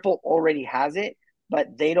Ripple already has it,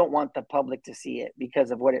 but they don't want the public to see it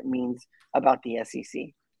because of what it means about the SEC.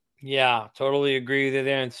 Yeah, totally agree with you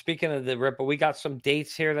there. And speaking of the Ripple, we got some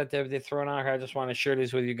dates here that they're throwing out here. I just want to share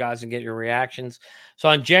these with you guys and get your reactions. So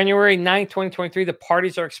on January 9th, 2023, the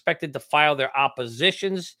parties are expected to file their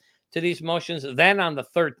oppositions to these motions. Then on the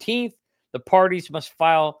 13th, the parties must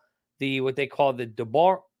file what they call the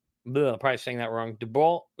Dauber, probably saying that wrong,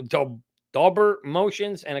 Dauber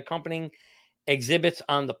motions and accompanying exhibits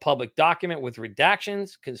on the public document with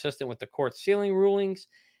redactions consistent with the court sealing rulings.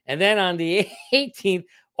 And then on the 18th,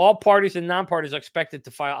 all parties and non-parties are expected to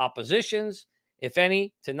file oppositions, if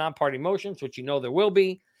any, to non-party motions, which there will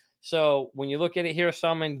be. So when you look at it here,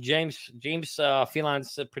 James Phelan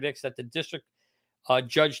predicts that the district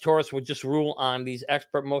Judge Torres would just rule on these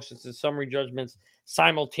expert motions and summary judgments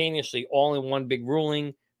simultaneously, all in one big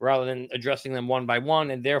ruling, rather than addressing them one by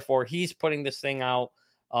one. And therefore, he's putting this thing out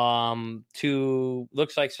to,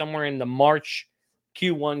 looks like somewhere in the March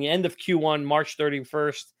Q1, the end of Q1, March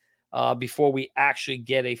 31st, before we actually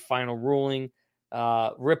get a final ruling.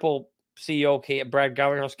 Ripple CEO Brad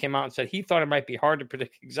Gallagher came out and said he thought it might be hard to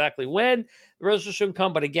predict exactly when the resolution would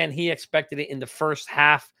come, but again, he expected it in the first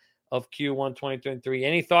half of Q1 2023.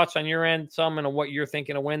 Any thoughts on your end, and on what you're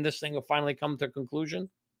thinking of when this thing will finally come to a conclusion?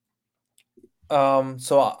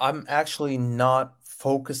 So I'm actually not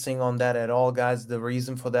focusing on that at all, guys. The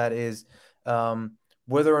reason for that is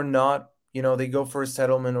whether or not they go for a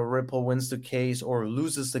settlement or Ripple wins the case or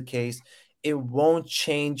loses the case, it won't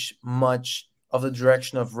change much of the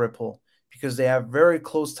direction of Ripple because they have very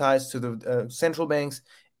close ties to the central banks,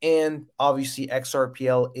 and obviously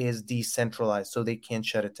XRPL is decentralized, so they can't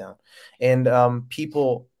shut it down. And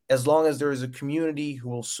people, as long as there is a community who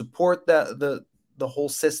will support the whole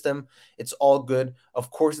system, it's all good.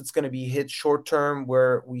 Of course, it's going to be hit short term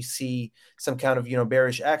where we see some kind of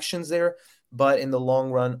bearish actions there. But in the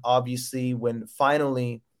long run, obviously, when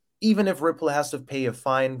finally, even if Ripple has to pay a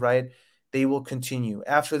fine, right, they will continue.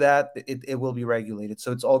 After that, it will be regulated.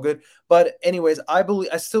 So it's all good. But anyways,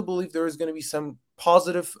 I still believe there is going to be some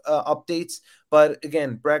positive updates. But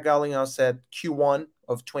again, Brad Gallagher said Q1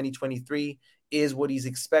 of 2023 is what he's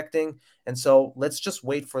expecting. And so let's just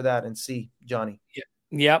wait for that and see, Johnny. Yeah.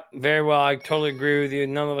 Yep, very well. I totally agree with you.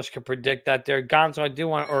 None of us can predict that there. Gonzo, I do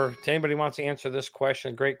want, or if anybody wants to answer this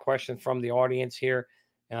question, great question from the audience here.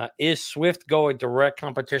 Is Swift Go a direct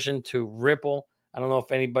competition to Ripple? I don't know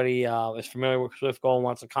if anybody is familiar with Swift Go and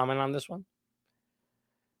wants to comment on this one.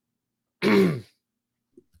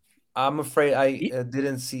 I'm afraid I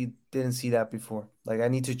didn't see that before. Like, I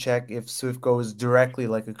need to check if Swift Go is directly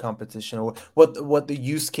like a competition, or what the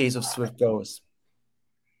use case of Swift Go is.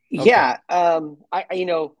 Okay. Yeah.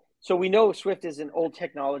 So we know Swift is an old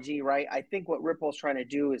technology, right? I think what Ripple's trying to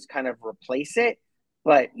do is kind of replace it.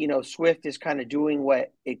 But, Swift is kind of doing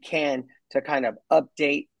what it can to kind of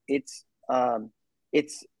update its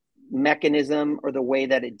mechanism or the way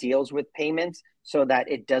that it deals with payments so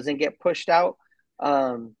that it doesn't get pushed out.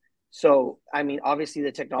 So, I mean, obviously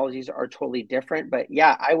the technologies are totally different, but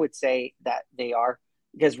yeah, I would say that they are,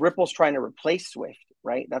 because Ripple's trying to replace Swift,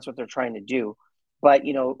 right? That's what they're trying to do. But,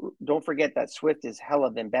 don't forget that Swift is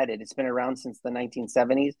hella embedded. It's been around since the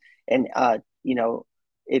 1970s. And,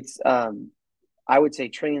 it's, I would say,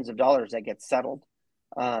 trillions of dollars that get settled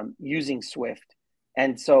using Swift.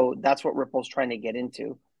 And so that's what Ripple's trying to get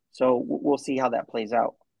into. So we'll see how that plays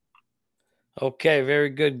out. Okay, very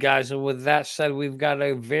good, guys. And with that said, we've got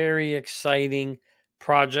a very exciting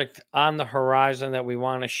project on the horizon that we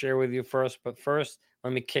want to share with you first. But first,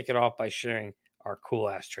 let me kick it off by sharing our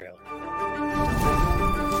cool-ass trailer.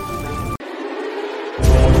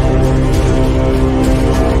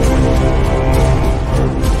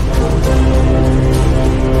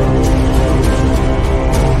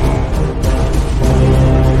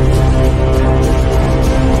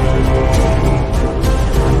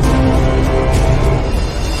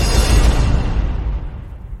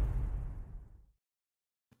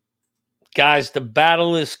 Guys, the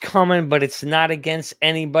battle is coming, but it's not against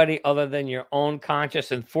anybody other than your own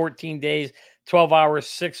conscience. In 14 days, 12 hours,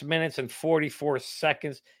 6 minutes, and 44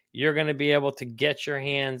 seconds, you're going to be able to get your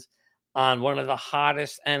hands on one of the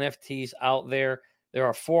hottest NFTs out there. There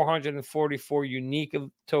are 444 unique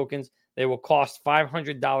tokens. They will cost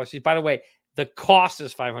 $500. By the way, the cost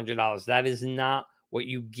is $500. That is not what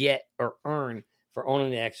you get or earn. for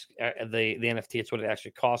owning the NFT. It's what it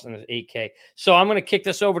actually costs, and it's $8K. So I'm going to kick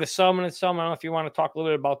this over to Selman. And Selman, I don't know if you want to talk a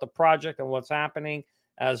little bit about the project and what's happening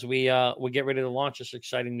as we get ready to launch this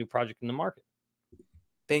exciting new project in the market.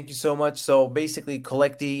 Thank you so much. So basically,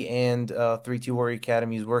 Collecti and 3T Warrior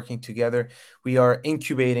Academy is working together. We are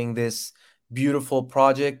incubating this beautiful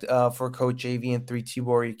project for Coach JV and 3T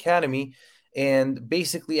Warrior Academy. And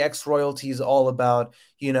basically, X Royalty is all about,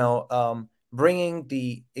 bringing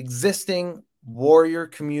the existing warrior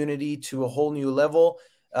community to a whole new level,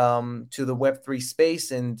 to the Web3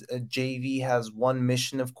 space. And JV has one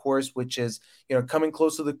mission, of course, which is, coming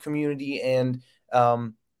close to the community and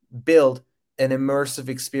build an immersive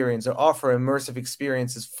experience or offer immersive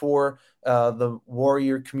experiences for the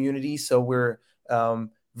warrior community. So we're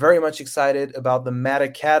very much excited about the Mad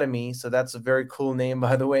Academy. So that's a very cool name,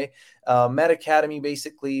 by the way. Mad Academy,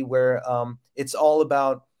 basically, where it's all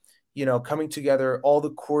about, coming together, all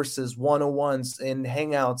the courses, 101s and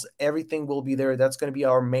hangouts, everything will be there. That's going to be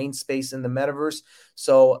our main space in the metaverse.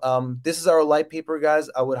 So this is our light paper, guys.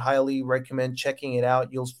 I would highly recommend checking it out.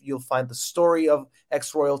 You'll find the story of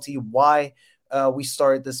X Royalty, why we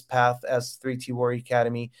started this path as 3T Warrior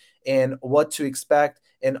Academy, and what to expect,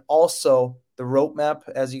 and also the roadmap,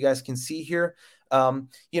 as you guys can see here.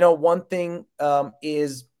 One thing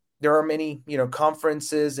is there are many,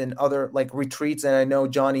 conferences and other like retreats. And I know,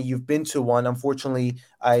 Johnny, you've been to one. Unfortunately,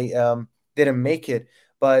 I didn't make it,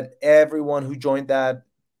 but everyone who joined that,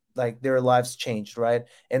 like, their lives changed, right?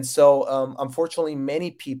 And so unfortunately,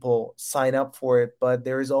 many people sign up for it, but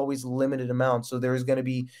there is always a limited amount. So there is going to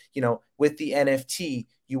be, with the NFT,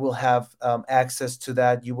 you will have access to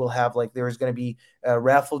that. You will have, like, there is going to be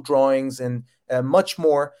raffle drawings and much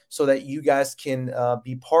more, so that you guys can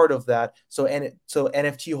be part of that. So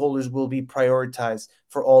NFT holders will be prioritized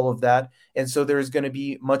for all of that. And so there's going to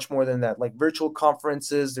be much more than that, like virtual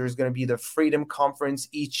conferences. There's going to be the Freedom Conference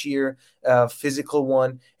each year, physical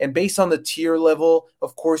one. And based on the tier level,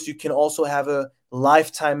 of course, you can also have a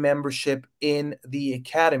lifetime membership in the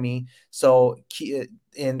academy. So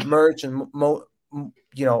in merch and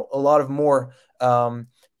a lot of more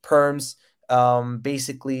perms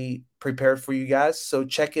basically prepared for you guys. So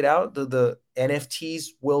check it out. The NFTs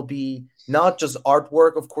will be not just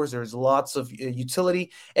artwork. Of course, there's lots of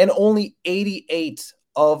utility, and only 88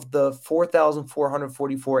 of the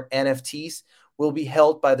 4,444 NFTs will be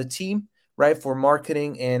held by the team, right, for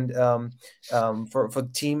marketing and for the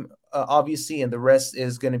team, obviously, and the rest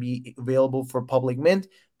is going to be available for public mint.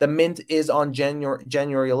 The mint is on January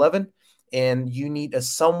 11th, and you need a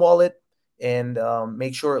Sun wallet. And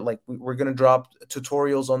make sure, like, we're going to drop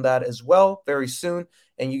tutorials on that as well very soon.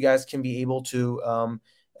 And you guys can be able to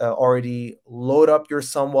already load up your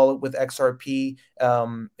Sun wallet with XRP.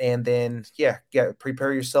 And then,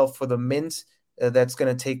 prepare yourself for the mint that's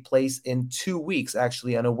going to take place in 2 weeks,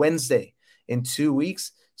 actually, on a Wednesday in 2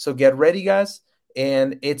 weeks. So get ready, guys.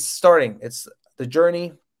 And it's starting. It's the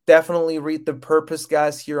journey. Definitely read the purpose,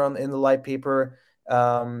 guys, here in the light paper.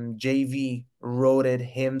 JV wrote it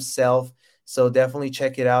himself. So definitely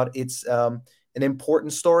check it out. It's an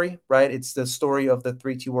important story, right? It's the story of the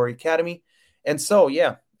 3T Warrior Academy. And so,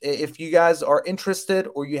 if you guys are interested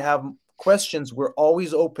or you have questions, we're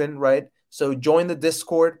always open, right? So join the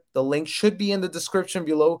Discord. The link should be in the description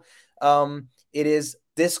below. It is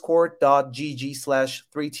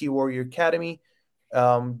discord.gg/3T Warrior Academy.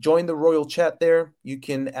 Join the royal chat there. You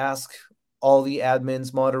can ask all the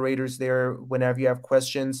admins, moderators there whenever you have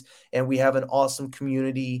questions. And we have an awesome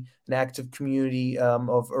community, an active community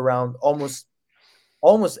of around almost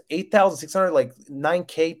 8,600, like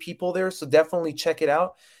 9K people there. So definitely check it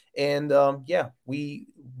out. And we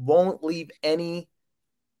won't leave any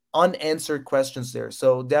unanswered questions there.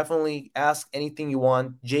 So definitely ask anything you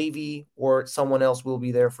want. JV or someone else will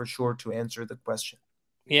be there for sure to answer the question.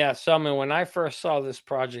 Yeah, so I mean, when I first saw this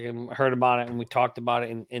project and heard about it, and we talked about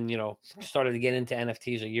it, and started to get into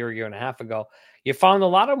NFTs a year and a half ago, you found a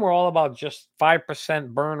lot of them were all about just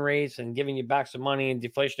 5% burn rates and giving you back some money and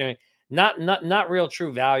deflationary, not real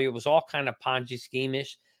true value. It was all kind of Ponzi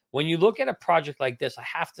scheme-ish. When you look at a project like this, I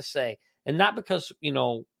have to say, and not because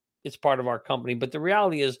it's part of our company, but the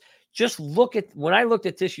reality is, just look at when I looked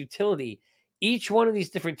at this utility, each one of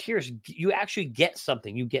these different tiers, you actually get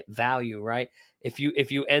something, you get value, right? If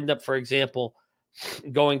you end up, for example,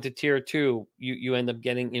 going to tier 2, you end up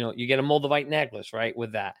getting, you get a Moldavite necklace, right?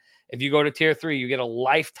 With that. If you go to tier 3, you get a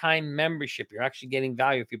lifetime membership. You're actually getting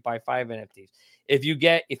value if you buy 5 NFTs. If you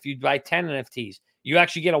buy 10 NFTs, you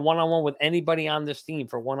actually get a one-on-one with anybody on this team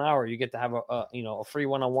for 1 hour. You get to have a free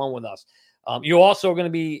one-on-one with us. You also are going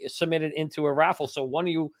to be submitted into a raffle. So one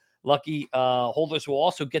of you lucky holders will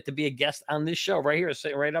also get to be a guest on this show right here,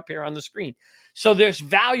 sitting right up here on the screen. So there's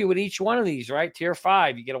value with each one of these, right? Tier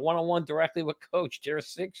 5, you get a one-on-one directly with coach. Tier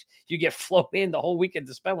 6, you get flown in the whole weekend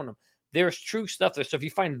to spend with them. There's true stuff there. So if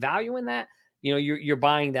you find value in that, you're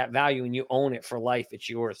buying that value and you own it for life. It's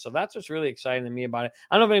yours. So that's what's really exciting to me about it.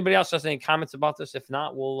 I don't know if anybody else has any comments about this. If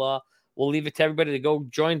not, we'll leave it to everybody to go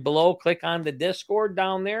join below. Click on the Discord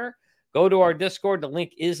down there. Go to our Discord. The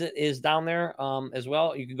link is down there as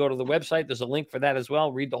well. You can go to the website. There's a link for that as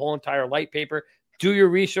well. Read the whole entire light paper. Do your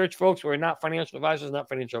research, folks. We're not financial advisors, not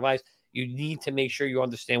financial advice. You need to make sure you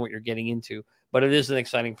understand what you're getting into. But it is an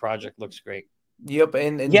exciting project. Looks great. Yep,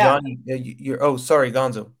 and Johnny, you're. Oh, sorry,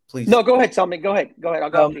 Gonzo, please. No, go ahead, Salman. Go ahead. I'll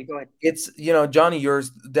go after you. Go ahead. It's Johnny, you're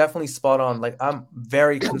definitely spot on. Like, I'm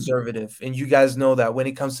very conservative, and you guys know that when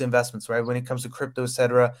it comes to investments, right? When it comes to crypto,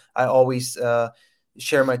 etc., I always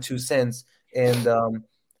share my 2 cents. And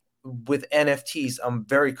with NFTs, I'm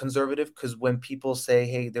very conservative because when people say,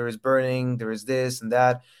 "Hey, there is burning, there is this and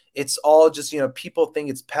that," it's all just people think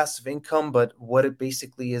it's passive income, but what it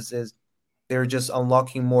basically is they're just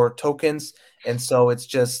unlocking more tokens, and so it's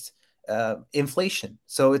just inflation.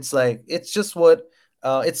 So it's just what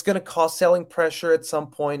it's going to cause selling pressure at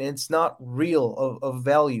some point, and it's not real of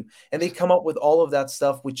value. And they come up with all of that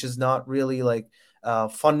stuff, which is not really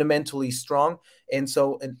fundamentally strong. And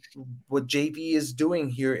so what JV is doing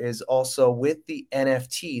here is also with the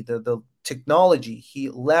NFT, the technology, he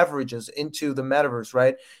leverages into the metaverse,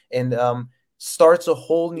 right? And starts a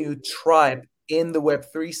whole new tribe in the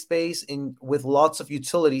Web3 space with lots of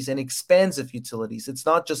utilities and expansive utilities. It's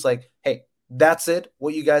not just like, hey, that's it,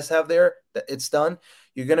 what you guys have there, it's done.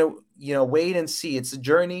 You're going to, wait and see. It's a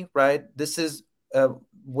journey, right? This is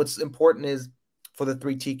what's important is for the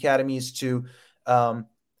 3T Academy is to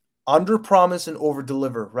under promise and over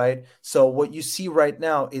deliver, right? So what you see right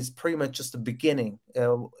now is pretty much just the beginning.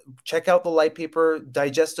 Check out the light paper,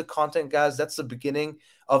 digest the content, guys. That's the beginning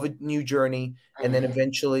of a new journey. And then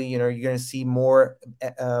eventually, you're going to see more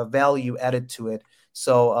value added to it.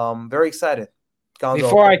 So very excited. Gonzo,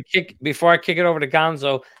 before I kick it over to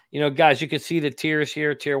Gonzo, guys, you can see the tiers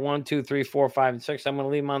here, tier 1, 2, 3, 4, 5, and 6. I'm going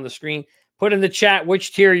to leave them on the screen. Put in the chat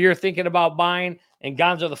which tier you're thinking about buying. And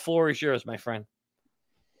Gonzo, the floor is yours, my friend.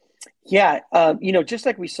 Yeah, just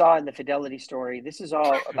like we saw in the Fidelity story, this is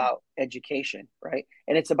all about education, right?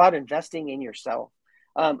 And it's about investing in yourself.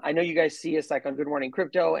 I know you guys see us on Good Morning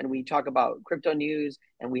Crypto, and we talk about crypto news,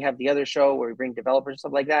 and we have the other show where we bring developers and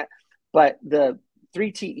stuff like that. But the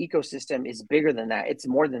 3T ecosystem is bigger than that. It's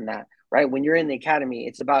more than that, right? When you're in the academy,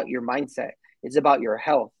 it's about your mindset. It's about your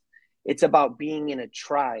health. It's about being in a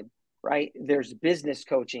tribe, right? There's business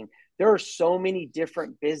coaching. There are so many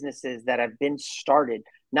different businesses that have been started,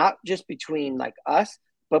 not just between us,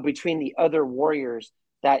 but between the other warriors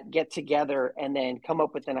that get together and then come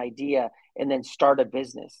up with an idea and then start a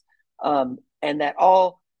business. And that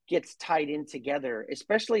all gets tied in together,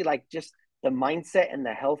 especially just the mindset and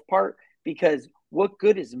the health part, because what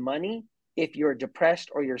good is money if you're depressed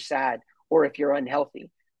or you're sad or if you're unhealthy,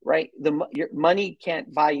 right? Your money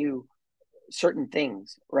can't buy you certain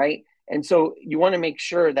things, right? And so you want to make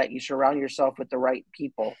sure that you surround yourself with the right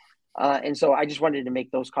people. And so I just wanted to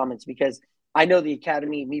make those comments because I know the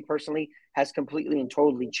Academy, me personally, has completely and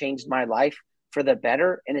totally changed my life for the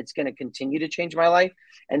better, and it's going to continue to change my life.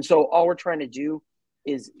 And so all we're trying to do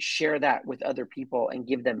is share that with other people and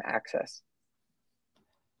give them access.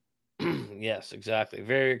 Yes, exactly.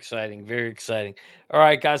 Very exciting. Very exciting. All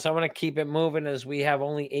right, guys, I want to keep it moving as we have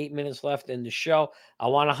only 8 minutes left in the show. I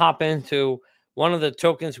want to hop into one of the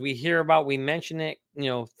tokens we hear about. We mention it,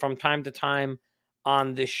 from time to time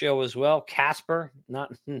on this show as well. Casper,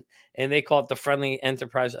 and they call it the Friendly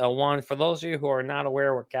Enterprise L1. For those of you who are not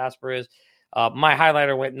aware what Casper is, my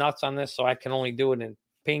highlighter went nuts on this, so I can only do it in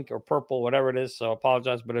pink or purple, whatever it is. So I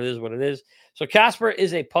apologize, but it is what it is. So Casper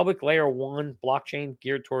is a public layer 1 blockchain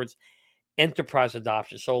geared towards enterprise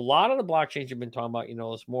adoption. So a lot of the blockchains you've been talking about,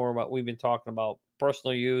 it's more about, we've been talking about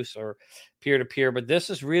personal use or peer-to-peer, but this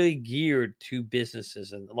is really geared to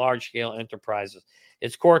businesses and large-scale enterprises.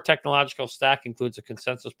 Its core technological stack includes a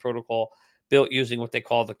consensus protocol built using what they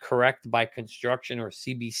call the Correct by Construction or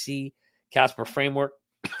CBC Casper framework,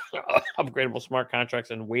 upgradable smart contracts,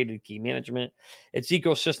 and weighted key management. Its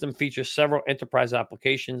ecosystem features several enterprise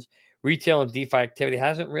applications. Retail and DeFi activity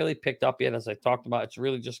hasn't really picked up yet, as I talked about. It's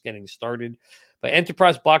really just getting started. But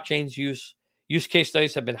enterprise blockchains use case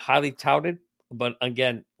studies have been highly touted, but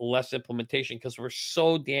again, less implementation because we're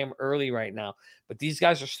so damn early right now. But these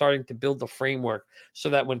guys are starting to build the framework so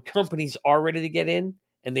that when companies are ready to get in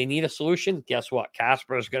and they need a solution, guess what?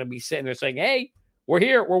 Casper is going to be sitting there saying, hey, we're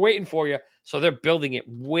here, we're waiting for you. So they're building it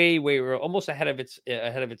way almost ahead of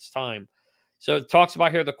its time. So it talks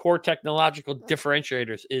about here the core technological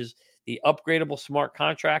differentiators is the upgradable smart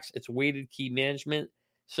contracts, its weighted key management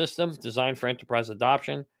system designed for enterprise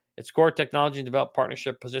adoption. Its core technology and developed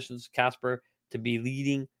partnership positions Casper to be the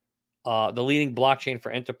leading blockchain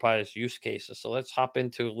for enterprise use cases. So let's hop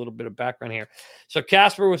into a little bit of background here. So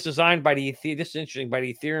Casper was designed by this is interesting, by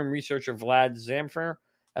the Ethereum researcher Vlad Zamfir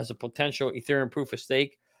as a potential Ethereum proof of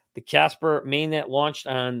stake. The Casper mainnet launched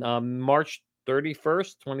on March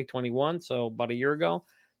 31st, 2021, so about a year ago.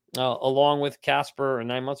 Along with Casper, or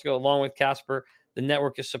 9 months ago, along with Casper, the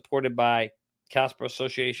network is supported by Casper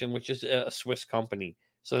Association, which is a Swiss company.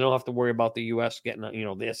 So they don't have to worry about the U.S. getting,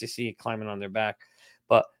 the SEC climbing on their back.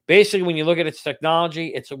 But basically, when you look at its technology,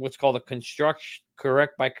 it's what's called a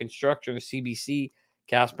correct by construction, or CBC,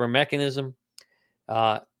 Casper mechanism.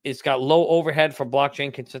 It's got low overhead for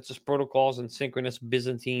blockchain consensus protocols and synchronous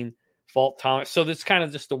Byzantine fault tolerance. So that's kind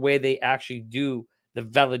of just the way they actually do the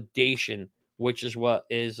validation, which is what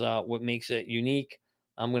makes it unique.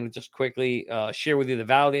 I'm going to just quickly share with you the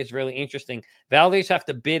validator. It's really interesting. Validators have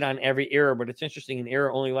to bid on every error, but it's interesting. An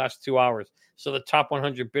error only lasts 2 hours. So the top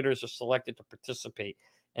 100 bidders are selected to participate.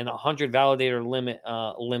 And 100 validator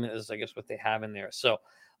limit is, I guess, what they have in there. So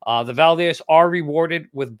the validators are rewarded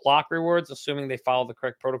with block rewards, assuming they follow the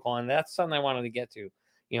correct protocol. And that's something I wanted to get to.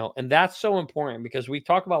 And that's so important because we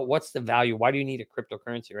talk about what's the value. Why do you need a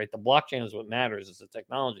cryptocurrency, right? The blockchain is what matters. It's the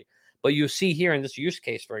technology. But you see here in this use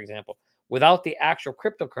case, for example, without the actual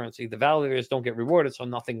cryptocurrency, the validators don't get rewarded, so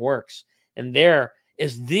nothing works. And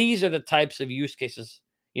these are the types of use cases,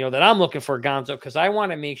 that I'm looking for, Gonzo, because I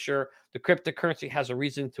want to make sure the cryptocurrency has a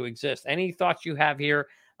reason to exist. Any thoughts you have here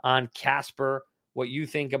on Casper, what you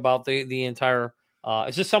think about the entire,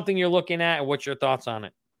 is this something you're looking at, and what's your thoughts on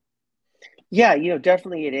it? Yeah,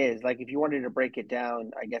 definitely it is. Like if you wanted to break it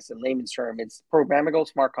down, I guess in layman's term, it's programmable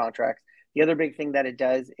smart contracts. The other big thing that it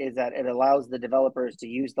does is that it allows the developers to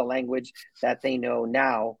use the language that they know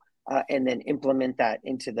now and then implement that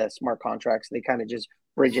into the smart contracts. They kind of just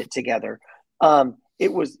bridge it together.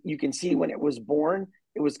 You can see when it was born,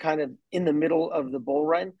 it was kind of in the middle of the bull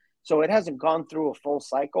run. So it hasn't gone through a full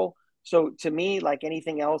cycle. So to me, like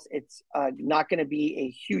anything else, it's not going to be a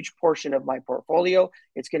huge portion of my portfolio.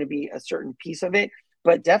 It's going to be a certain piece of it.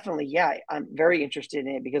 But definitely, yeah, I'm very interested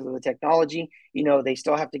in it because of the technology. They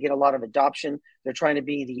still have to get a lot of adoption. They're trying to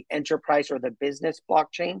be the enterprise or the business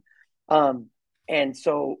blockchain. And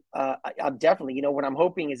so I'm definitely, what I'm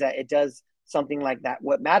hoping is that it does something like that,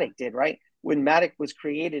 what Matic did, right? When Matic was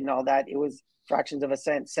created and all that, it was fractions of a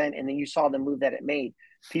cent, and then you saw the move that it made.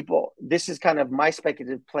 This is kind of my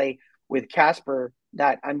speculative play with Casper,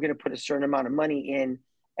 that I'm going to put a certain amount of money in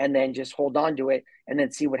and then just hold on to it and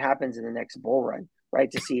then see what happens in the next bull run,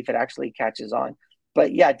 right? To see if it actually catches on.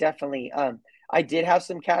 But yeah, definitely. I did have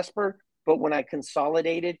some Casper, but when I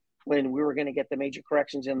consolidated, when we were going to get the major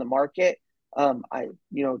corrections in the market,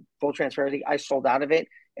 full transparency, I sold out of it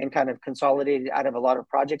and kind of consolidated out of a lot of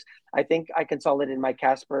projects. I think I consolidated my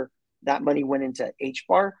Casper. That money went into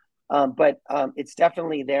HBAR, but it's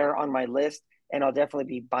definitely there on my list, and I'll definitely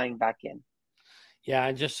be buying back in. Yeah,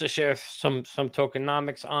 and just to share some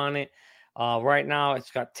tokenomics on it, right now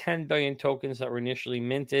it's got 10 billion tokens that were initially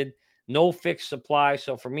minted. No fixed supply,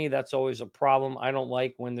 so for me that's always a problem. I don't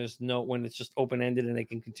like when it's just open ended and they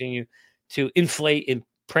can continue to inflate and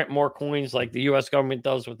print more coins like the U.S. government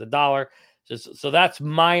does with the dollar. So that's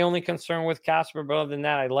my only concern with Casper. But other than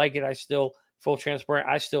that, I like it. I still full transparent.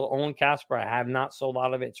 I still own Casper. I have not sold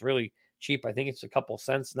out of it. It's really cheap. I think it's a couple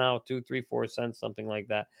cents now, 2, 3, 4 cents, something like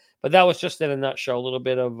that. But that was just in a nutshell, a little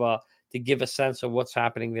bit of to give a sense of what's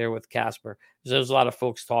happening there with Casper. There's a lot of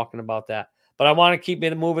folks talking about that. But I want to keep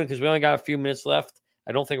it moving because we only got a few minutes left.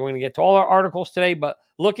 I don't think we're going to get to all our articles today, but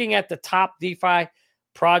looking at the top DeFi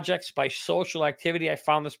projects by social activity, I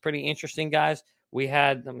found this pretty interesting, guys. We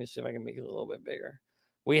had, let me see if I can make it a little bit bigger.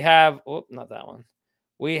 We have, not that one.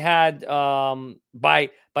 We had by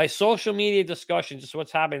social media discussion, just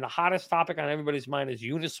what's happening. The hottest topic on everybody's mind is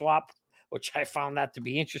Uniswap, which I found that to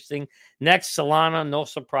be interesting. Next, Solana, no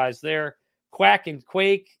surprise there. Quack and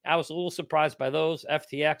Quake, I was a little surprised by those.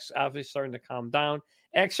 FTX obviously starting to calm down.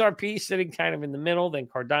 XRP sitting kind of in the middle, then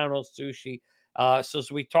Cardano, Sushi. So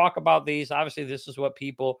as we talk about these, obviously this is what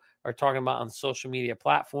people are talking about on social media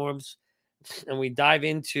platforms. And we dive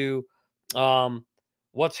into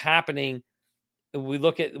what's happening. We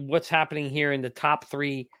look at what's happening here in the top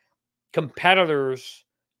 3 competitors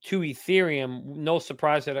to Ethereum. No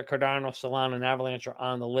surprise that Cardano, Solana, and Avalanche are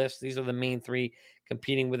on the list. These are the main 3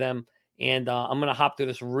 competing with them. And I'm going to hop through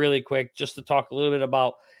this really quick just to talk a little bit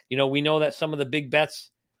about, we know that some of the big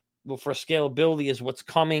bets for scalability is what's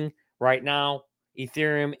coming right now.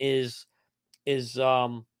 Ethereum is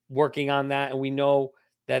working on that, and we know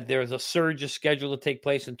that there's a surge scheduled to take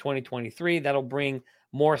place in 2023 that'll bring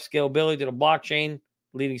more scalability to the blockchain,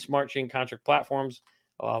 leading smart chain contract platforms.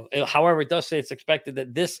 However, it does say it's expected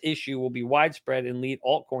that this issue will be widespread and lead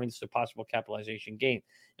altcoins to possible capitalization gain.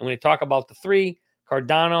 And when they talk about the three,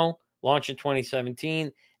 Cardano, launched in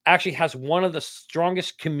 2017, actually has one of the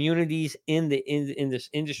strongest communities in this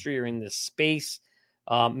industry or in this space.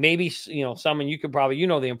 Maybe, Simon, you could probably,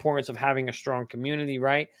 the importance of having a strong community,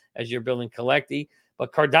 right? As you're building Collecti.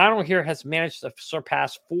 But Cardano here has managed to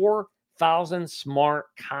surpass 4,000 smart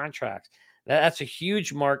contracts. That's a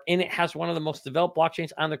huge mark. And it has one of the most developed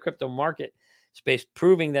blockchains on the crypto market space,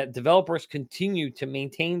 proving that developers continue to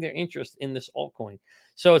maintain their interest in this altcoin.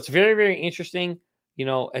 So it's very, very interesting.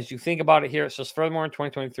 As you think about it here, it says furthermore in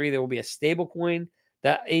 2023, there will be a stable coin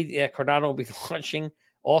that Cardano will be launching.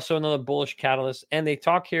 Also another bullish catalyst. And they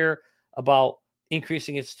talk here about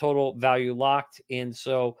increasing its total value locked. And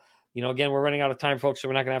so, again, we're running out of time, folks, so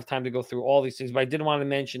we're not going to have time to go through all these things. But I did want to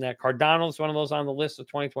mention that Cardano is one of those on the list of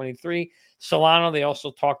 2023. Solana, they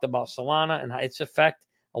also talked about Solana and its effect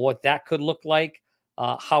on what that could look like.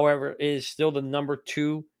 However, it is still the number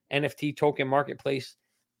 2 NFT token marketplace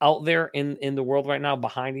out there in the world right now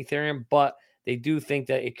behind Ethereum. But they do think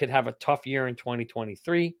that it could have a tough year in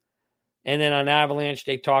 2023. And then on Avalanche,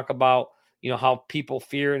 they talk about, how people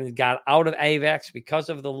fear and got out of AVAX because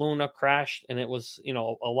of the Luna crash. And it was, a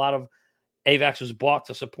lot of AVAX was bought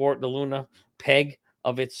to support the Luna peg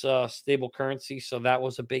of its stable currency. So that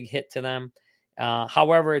was a big hit to them.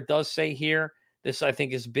 However, it does say here, this I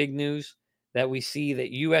think is big news, that we see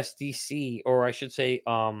that USDC, or I should say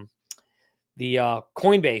the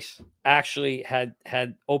Coinbase actually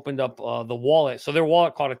had opened up the wallet. So their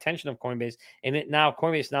wallet caught attention of Coinbase, and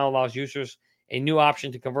Coinbase now allows users a new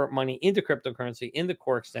option to convert money into cryptocurrency in the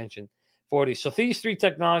core extension for these. So these three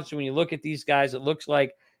technologies, when you look at these guys, it looks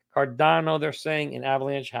like Cardano, they're saying, and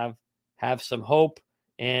Avalanche have some hope,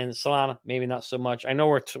 and Solana maybe not so much. I know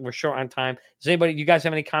we're short on time. You guys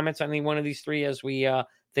have any comments on any one of these three as we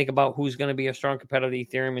think about who's going to be a strong competitor to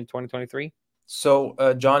Ethereum in 2023?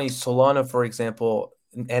 So, Johnny, Solana, for example,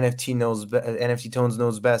 NFT Tones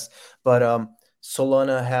knows best, but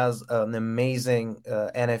Solana has an amazing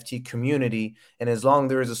NFT community, and as long as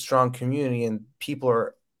there is a strong community and people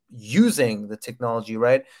are using the technology,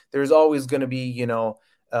 right, there's always going to be,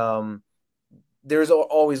 there's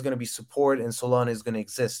always going to be support, and Solana is going to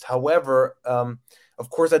exist. However, of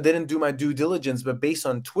course, I didn't do my due diligence, but based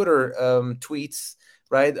on Twitter tweets,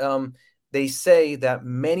 right, they say that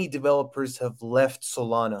many developers have left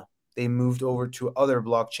Solana. They moved over to other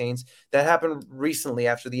blockchains. That happened recently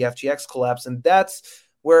after the FTX collapse, and that's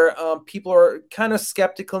where people are kind of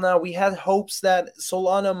skeptical now. We had hopes that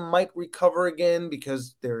Solana might recover again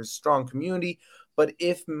because there's strong community, but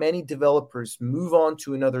if many developers move on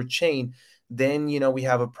to another chain, then we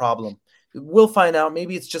have a problem. We'll find out.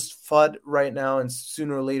 Maybe it's just FUD right now, and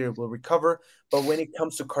sooner or later it will recover. But when it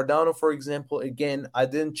comes to Cardano, for example, again, I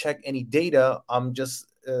didn't check any data. I'm just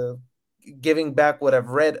giving back what I've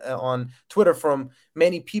read on Twitter from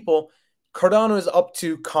many people. Cardano is up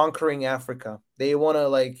to conquering Africa. They want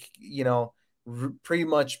to, pretty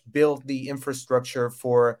much build the infrastructure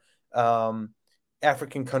for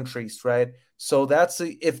African countries, right? So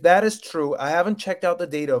if that is true, I haven't checked out the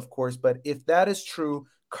data, of course, but if that is true,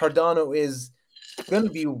 Cardano is going to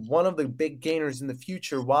be one of the big gainers in the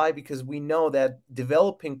future. Why? Because we know that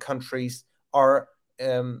developing countries are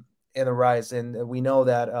in a rise, and we know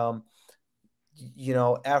that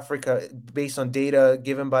Africa, based on data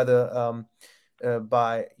given by the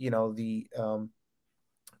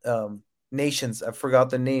nations, I forgot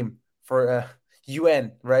the name for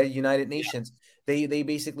UN, right? United Nations. They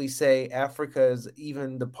basically say Africa's,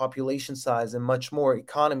 even the population size and much more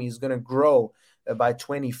economy, is going to grow by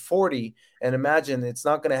 2040. And imagine, it's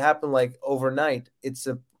not going to happen like overnight. It's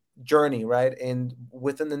a journey, right? And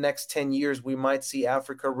within the next 10 years, we might see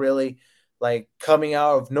Africa really like coming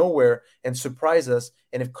out of nowhere and surprise us.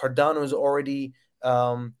 And if Cardano is already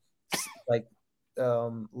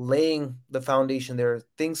laying the foundation there,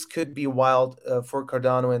 things could be wild for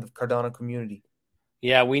Cardano and the Cardano community.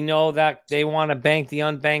 Yeah, we know that they want to bank the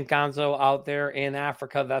unbanked Gonzo out there in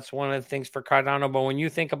Africa. That's one of the things for Cardano. But when you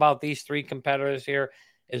think about these three competitors here,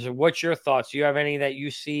 what's your thoughts? Do you have any that you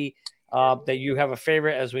see that you have a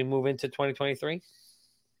favorite as we move into 2023?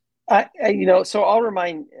 So I'll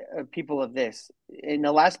remind people of this. In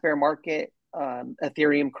the last bear market,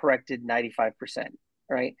 Ethereum corrected 95%,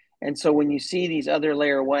 right? And so when you see these other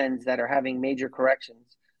layer ones that are having major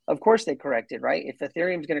corrections, of course they corrected, right? If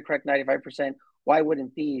Ethereum is going to correct 95%, why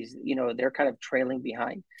wouldn't these, they're kind of trailing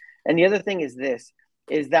behind. And the other thing is this,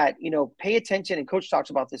 is that, pay attention. And Coach talks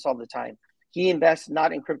about this all the time. He invests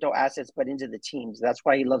not in crypto assets, but into the teams. That's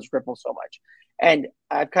why he loves Ripple so much. And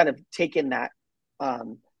I've kind of taken that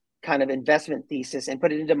kind of investment thesis and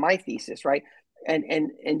put it into my thesis, right?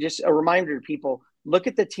 And just a reminder to people, look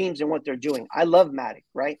at the teams and what they're doing. I love Matic,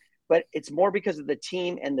 right? But it's more because of the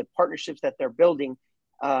team and the partnerships that they're building.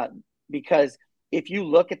 Because if you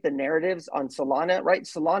look at the narratives on Solana, right?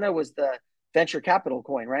 Solana was the venture capital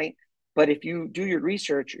coin, right? But if you do your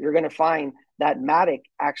research, you're going to find that Matic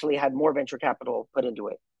actually had more venture capital put into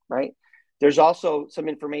it, right? There's also some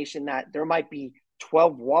information that there might be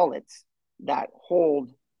 12 wallets that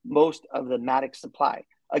hold most of the Matic supply.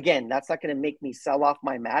 Again, that's not going to make me sell off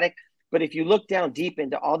my Matic. But if you look down deep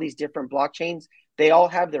into all these different blockchains, they all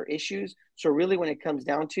have their issues. So really when it comes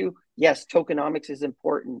down to, yes, tokenomics is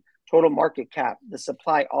important, total market cap, the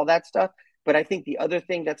supply, all that stuff. But I think the other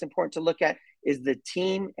thing that's important to look at is the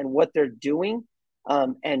team and what they're doing,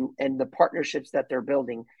 and the partnerships that they're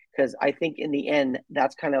building. Because I think in the end,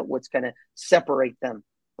 that's kind of what's going to separate them,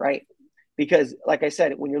 right? Because like I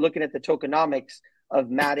said, when you're looking at the tokenomics of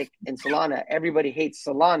Matic and Solana, everybody hates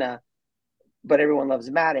Solana, but everyone loves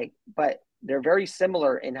Matic. But they're very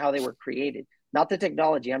similar in how they were created. Not the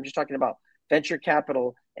technology. I'm just talking about venture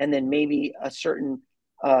capital, and then maybe a certain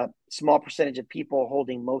small percentage of people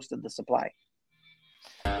holding most of the supply.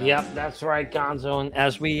 Yep, that's right, Gonzo. And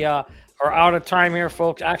as we are out of time here,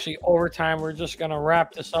 folks, actually overtime, we're just going to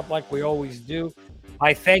wrap this up like we always do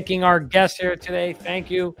by thanking our guests here today. Thank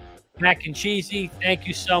you, Mac and Cheesy. Thank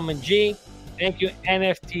you, Selman G. Thank you,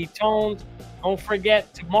 NFT Tones. Don't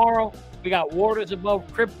forget, tomorrow we got Waters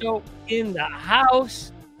Above Crypto in the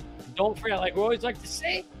house. Don't forget, like we always like to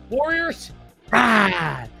say, Warriors,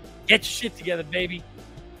 ride. Get your shit together, baby.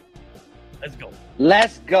 Let's go.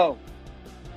 Let's go.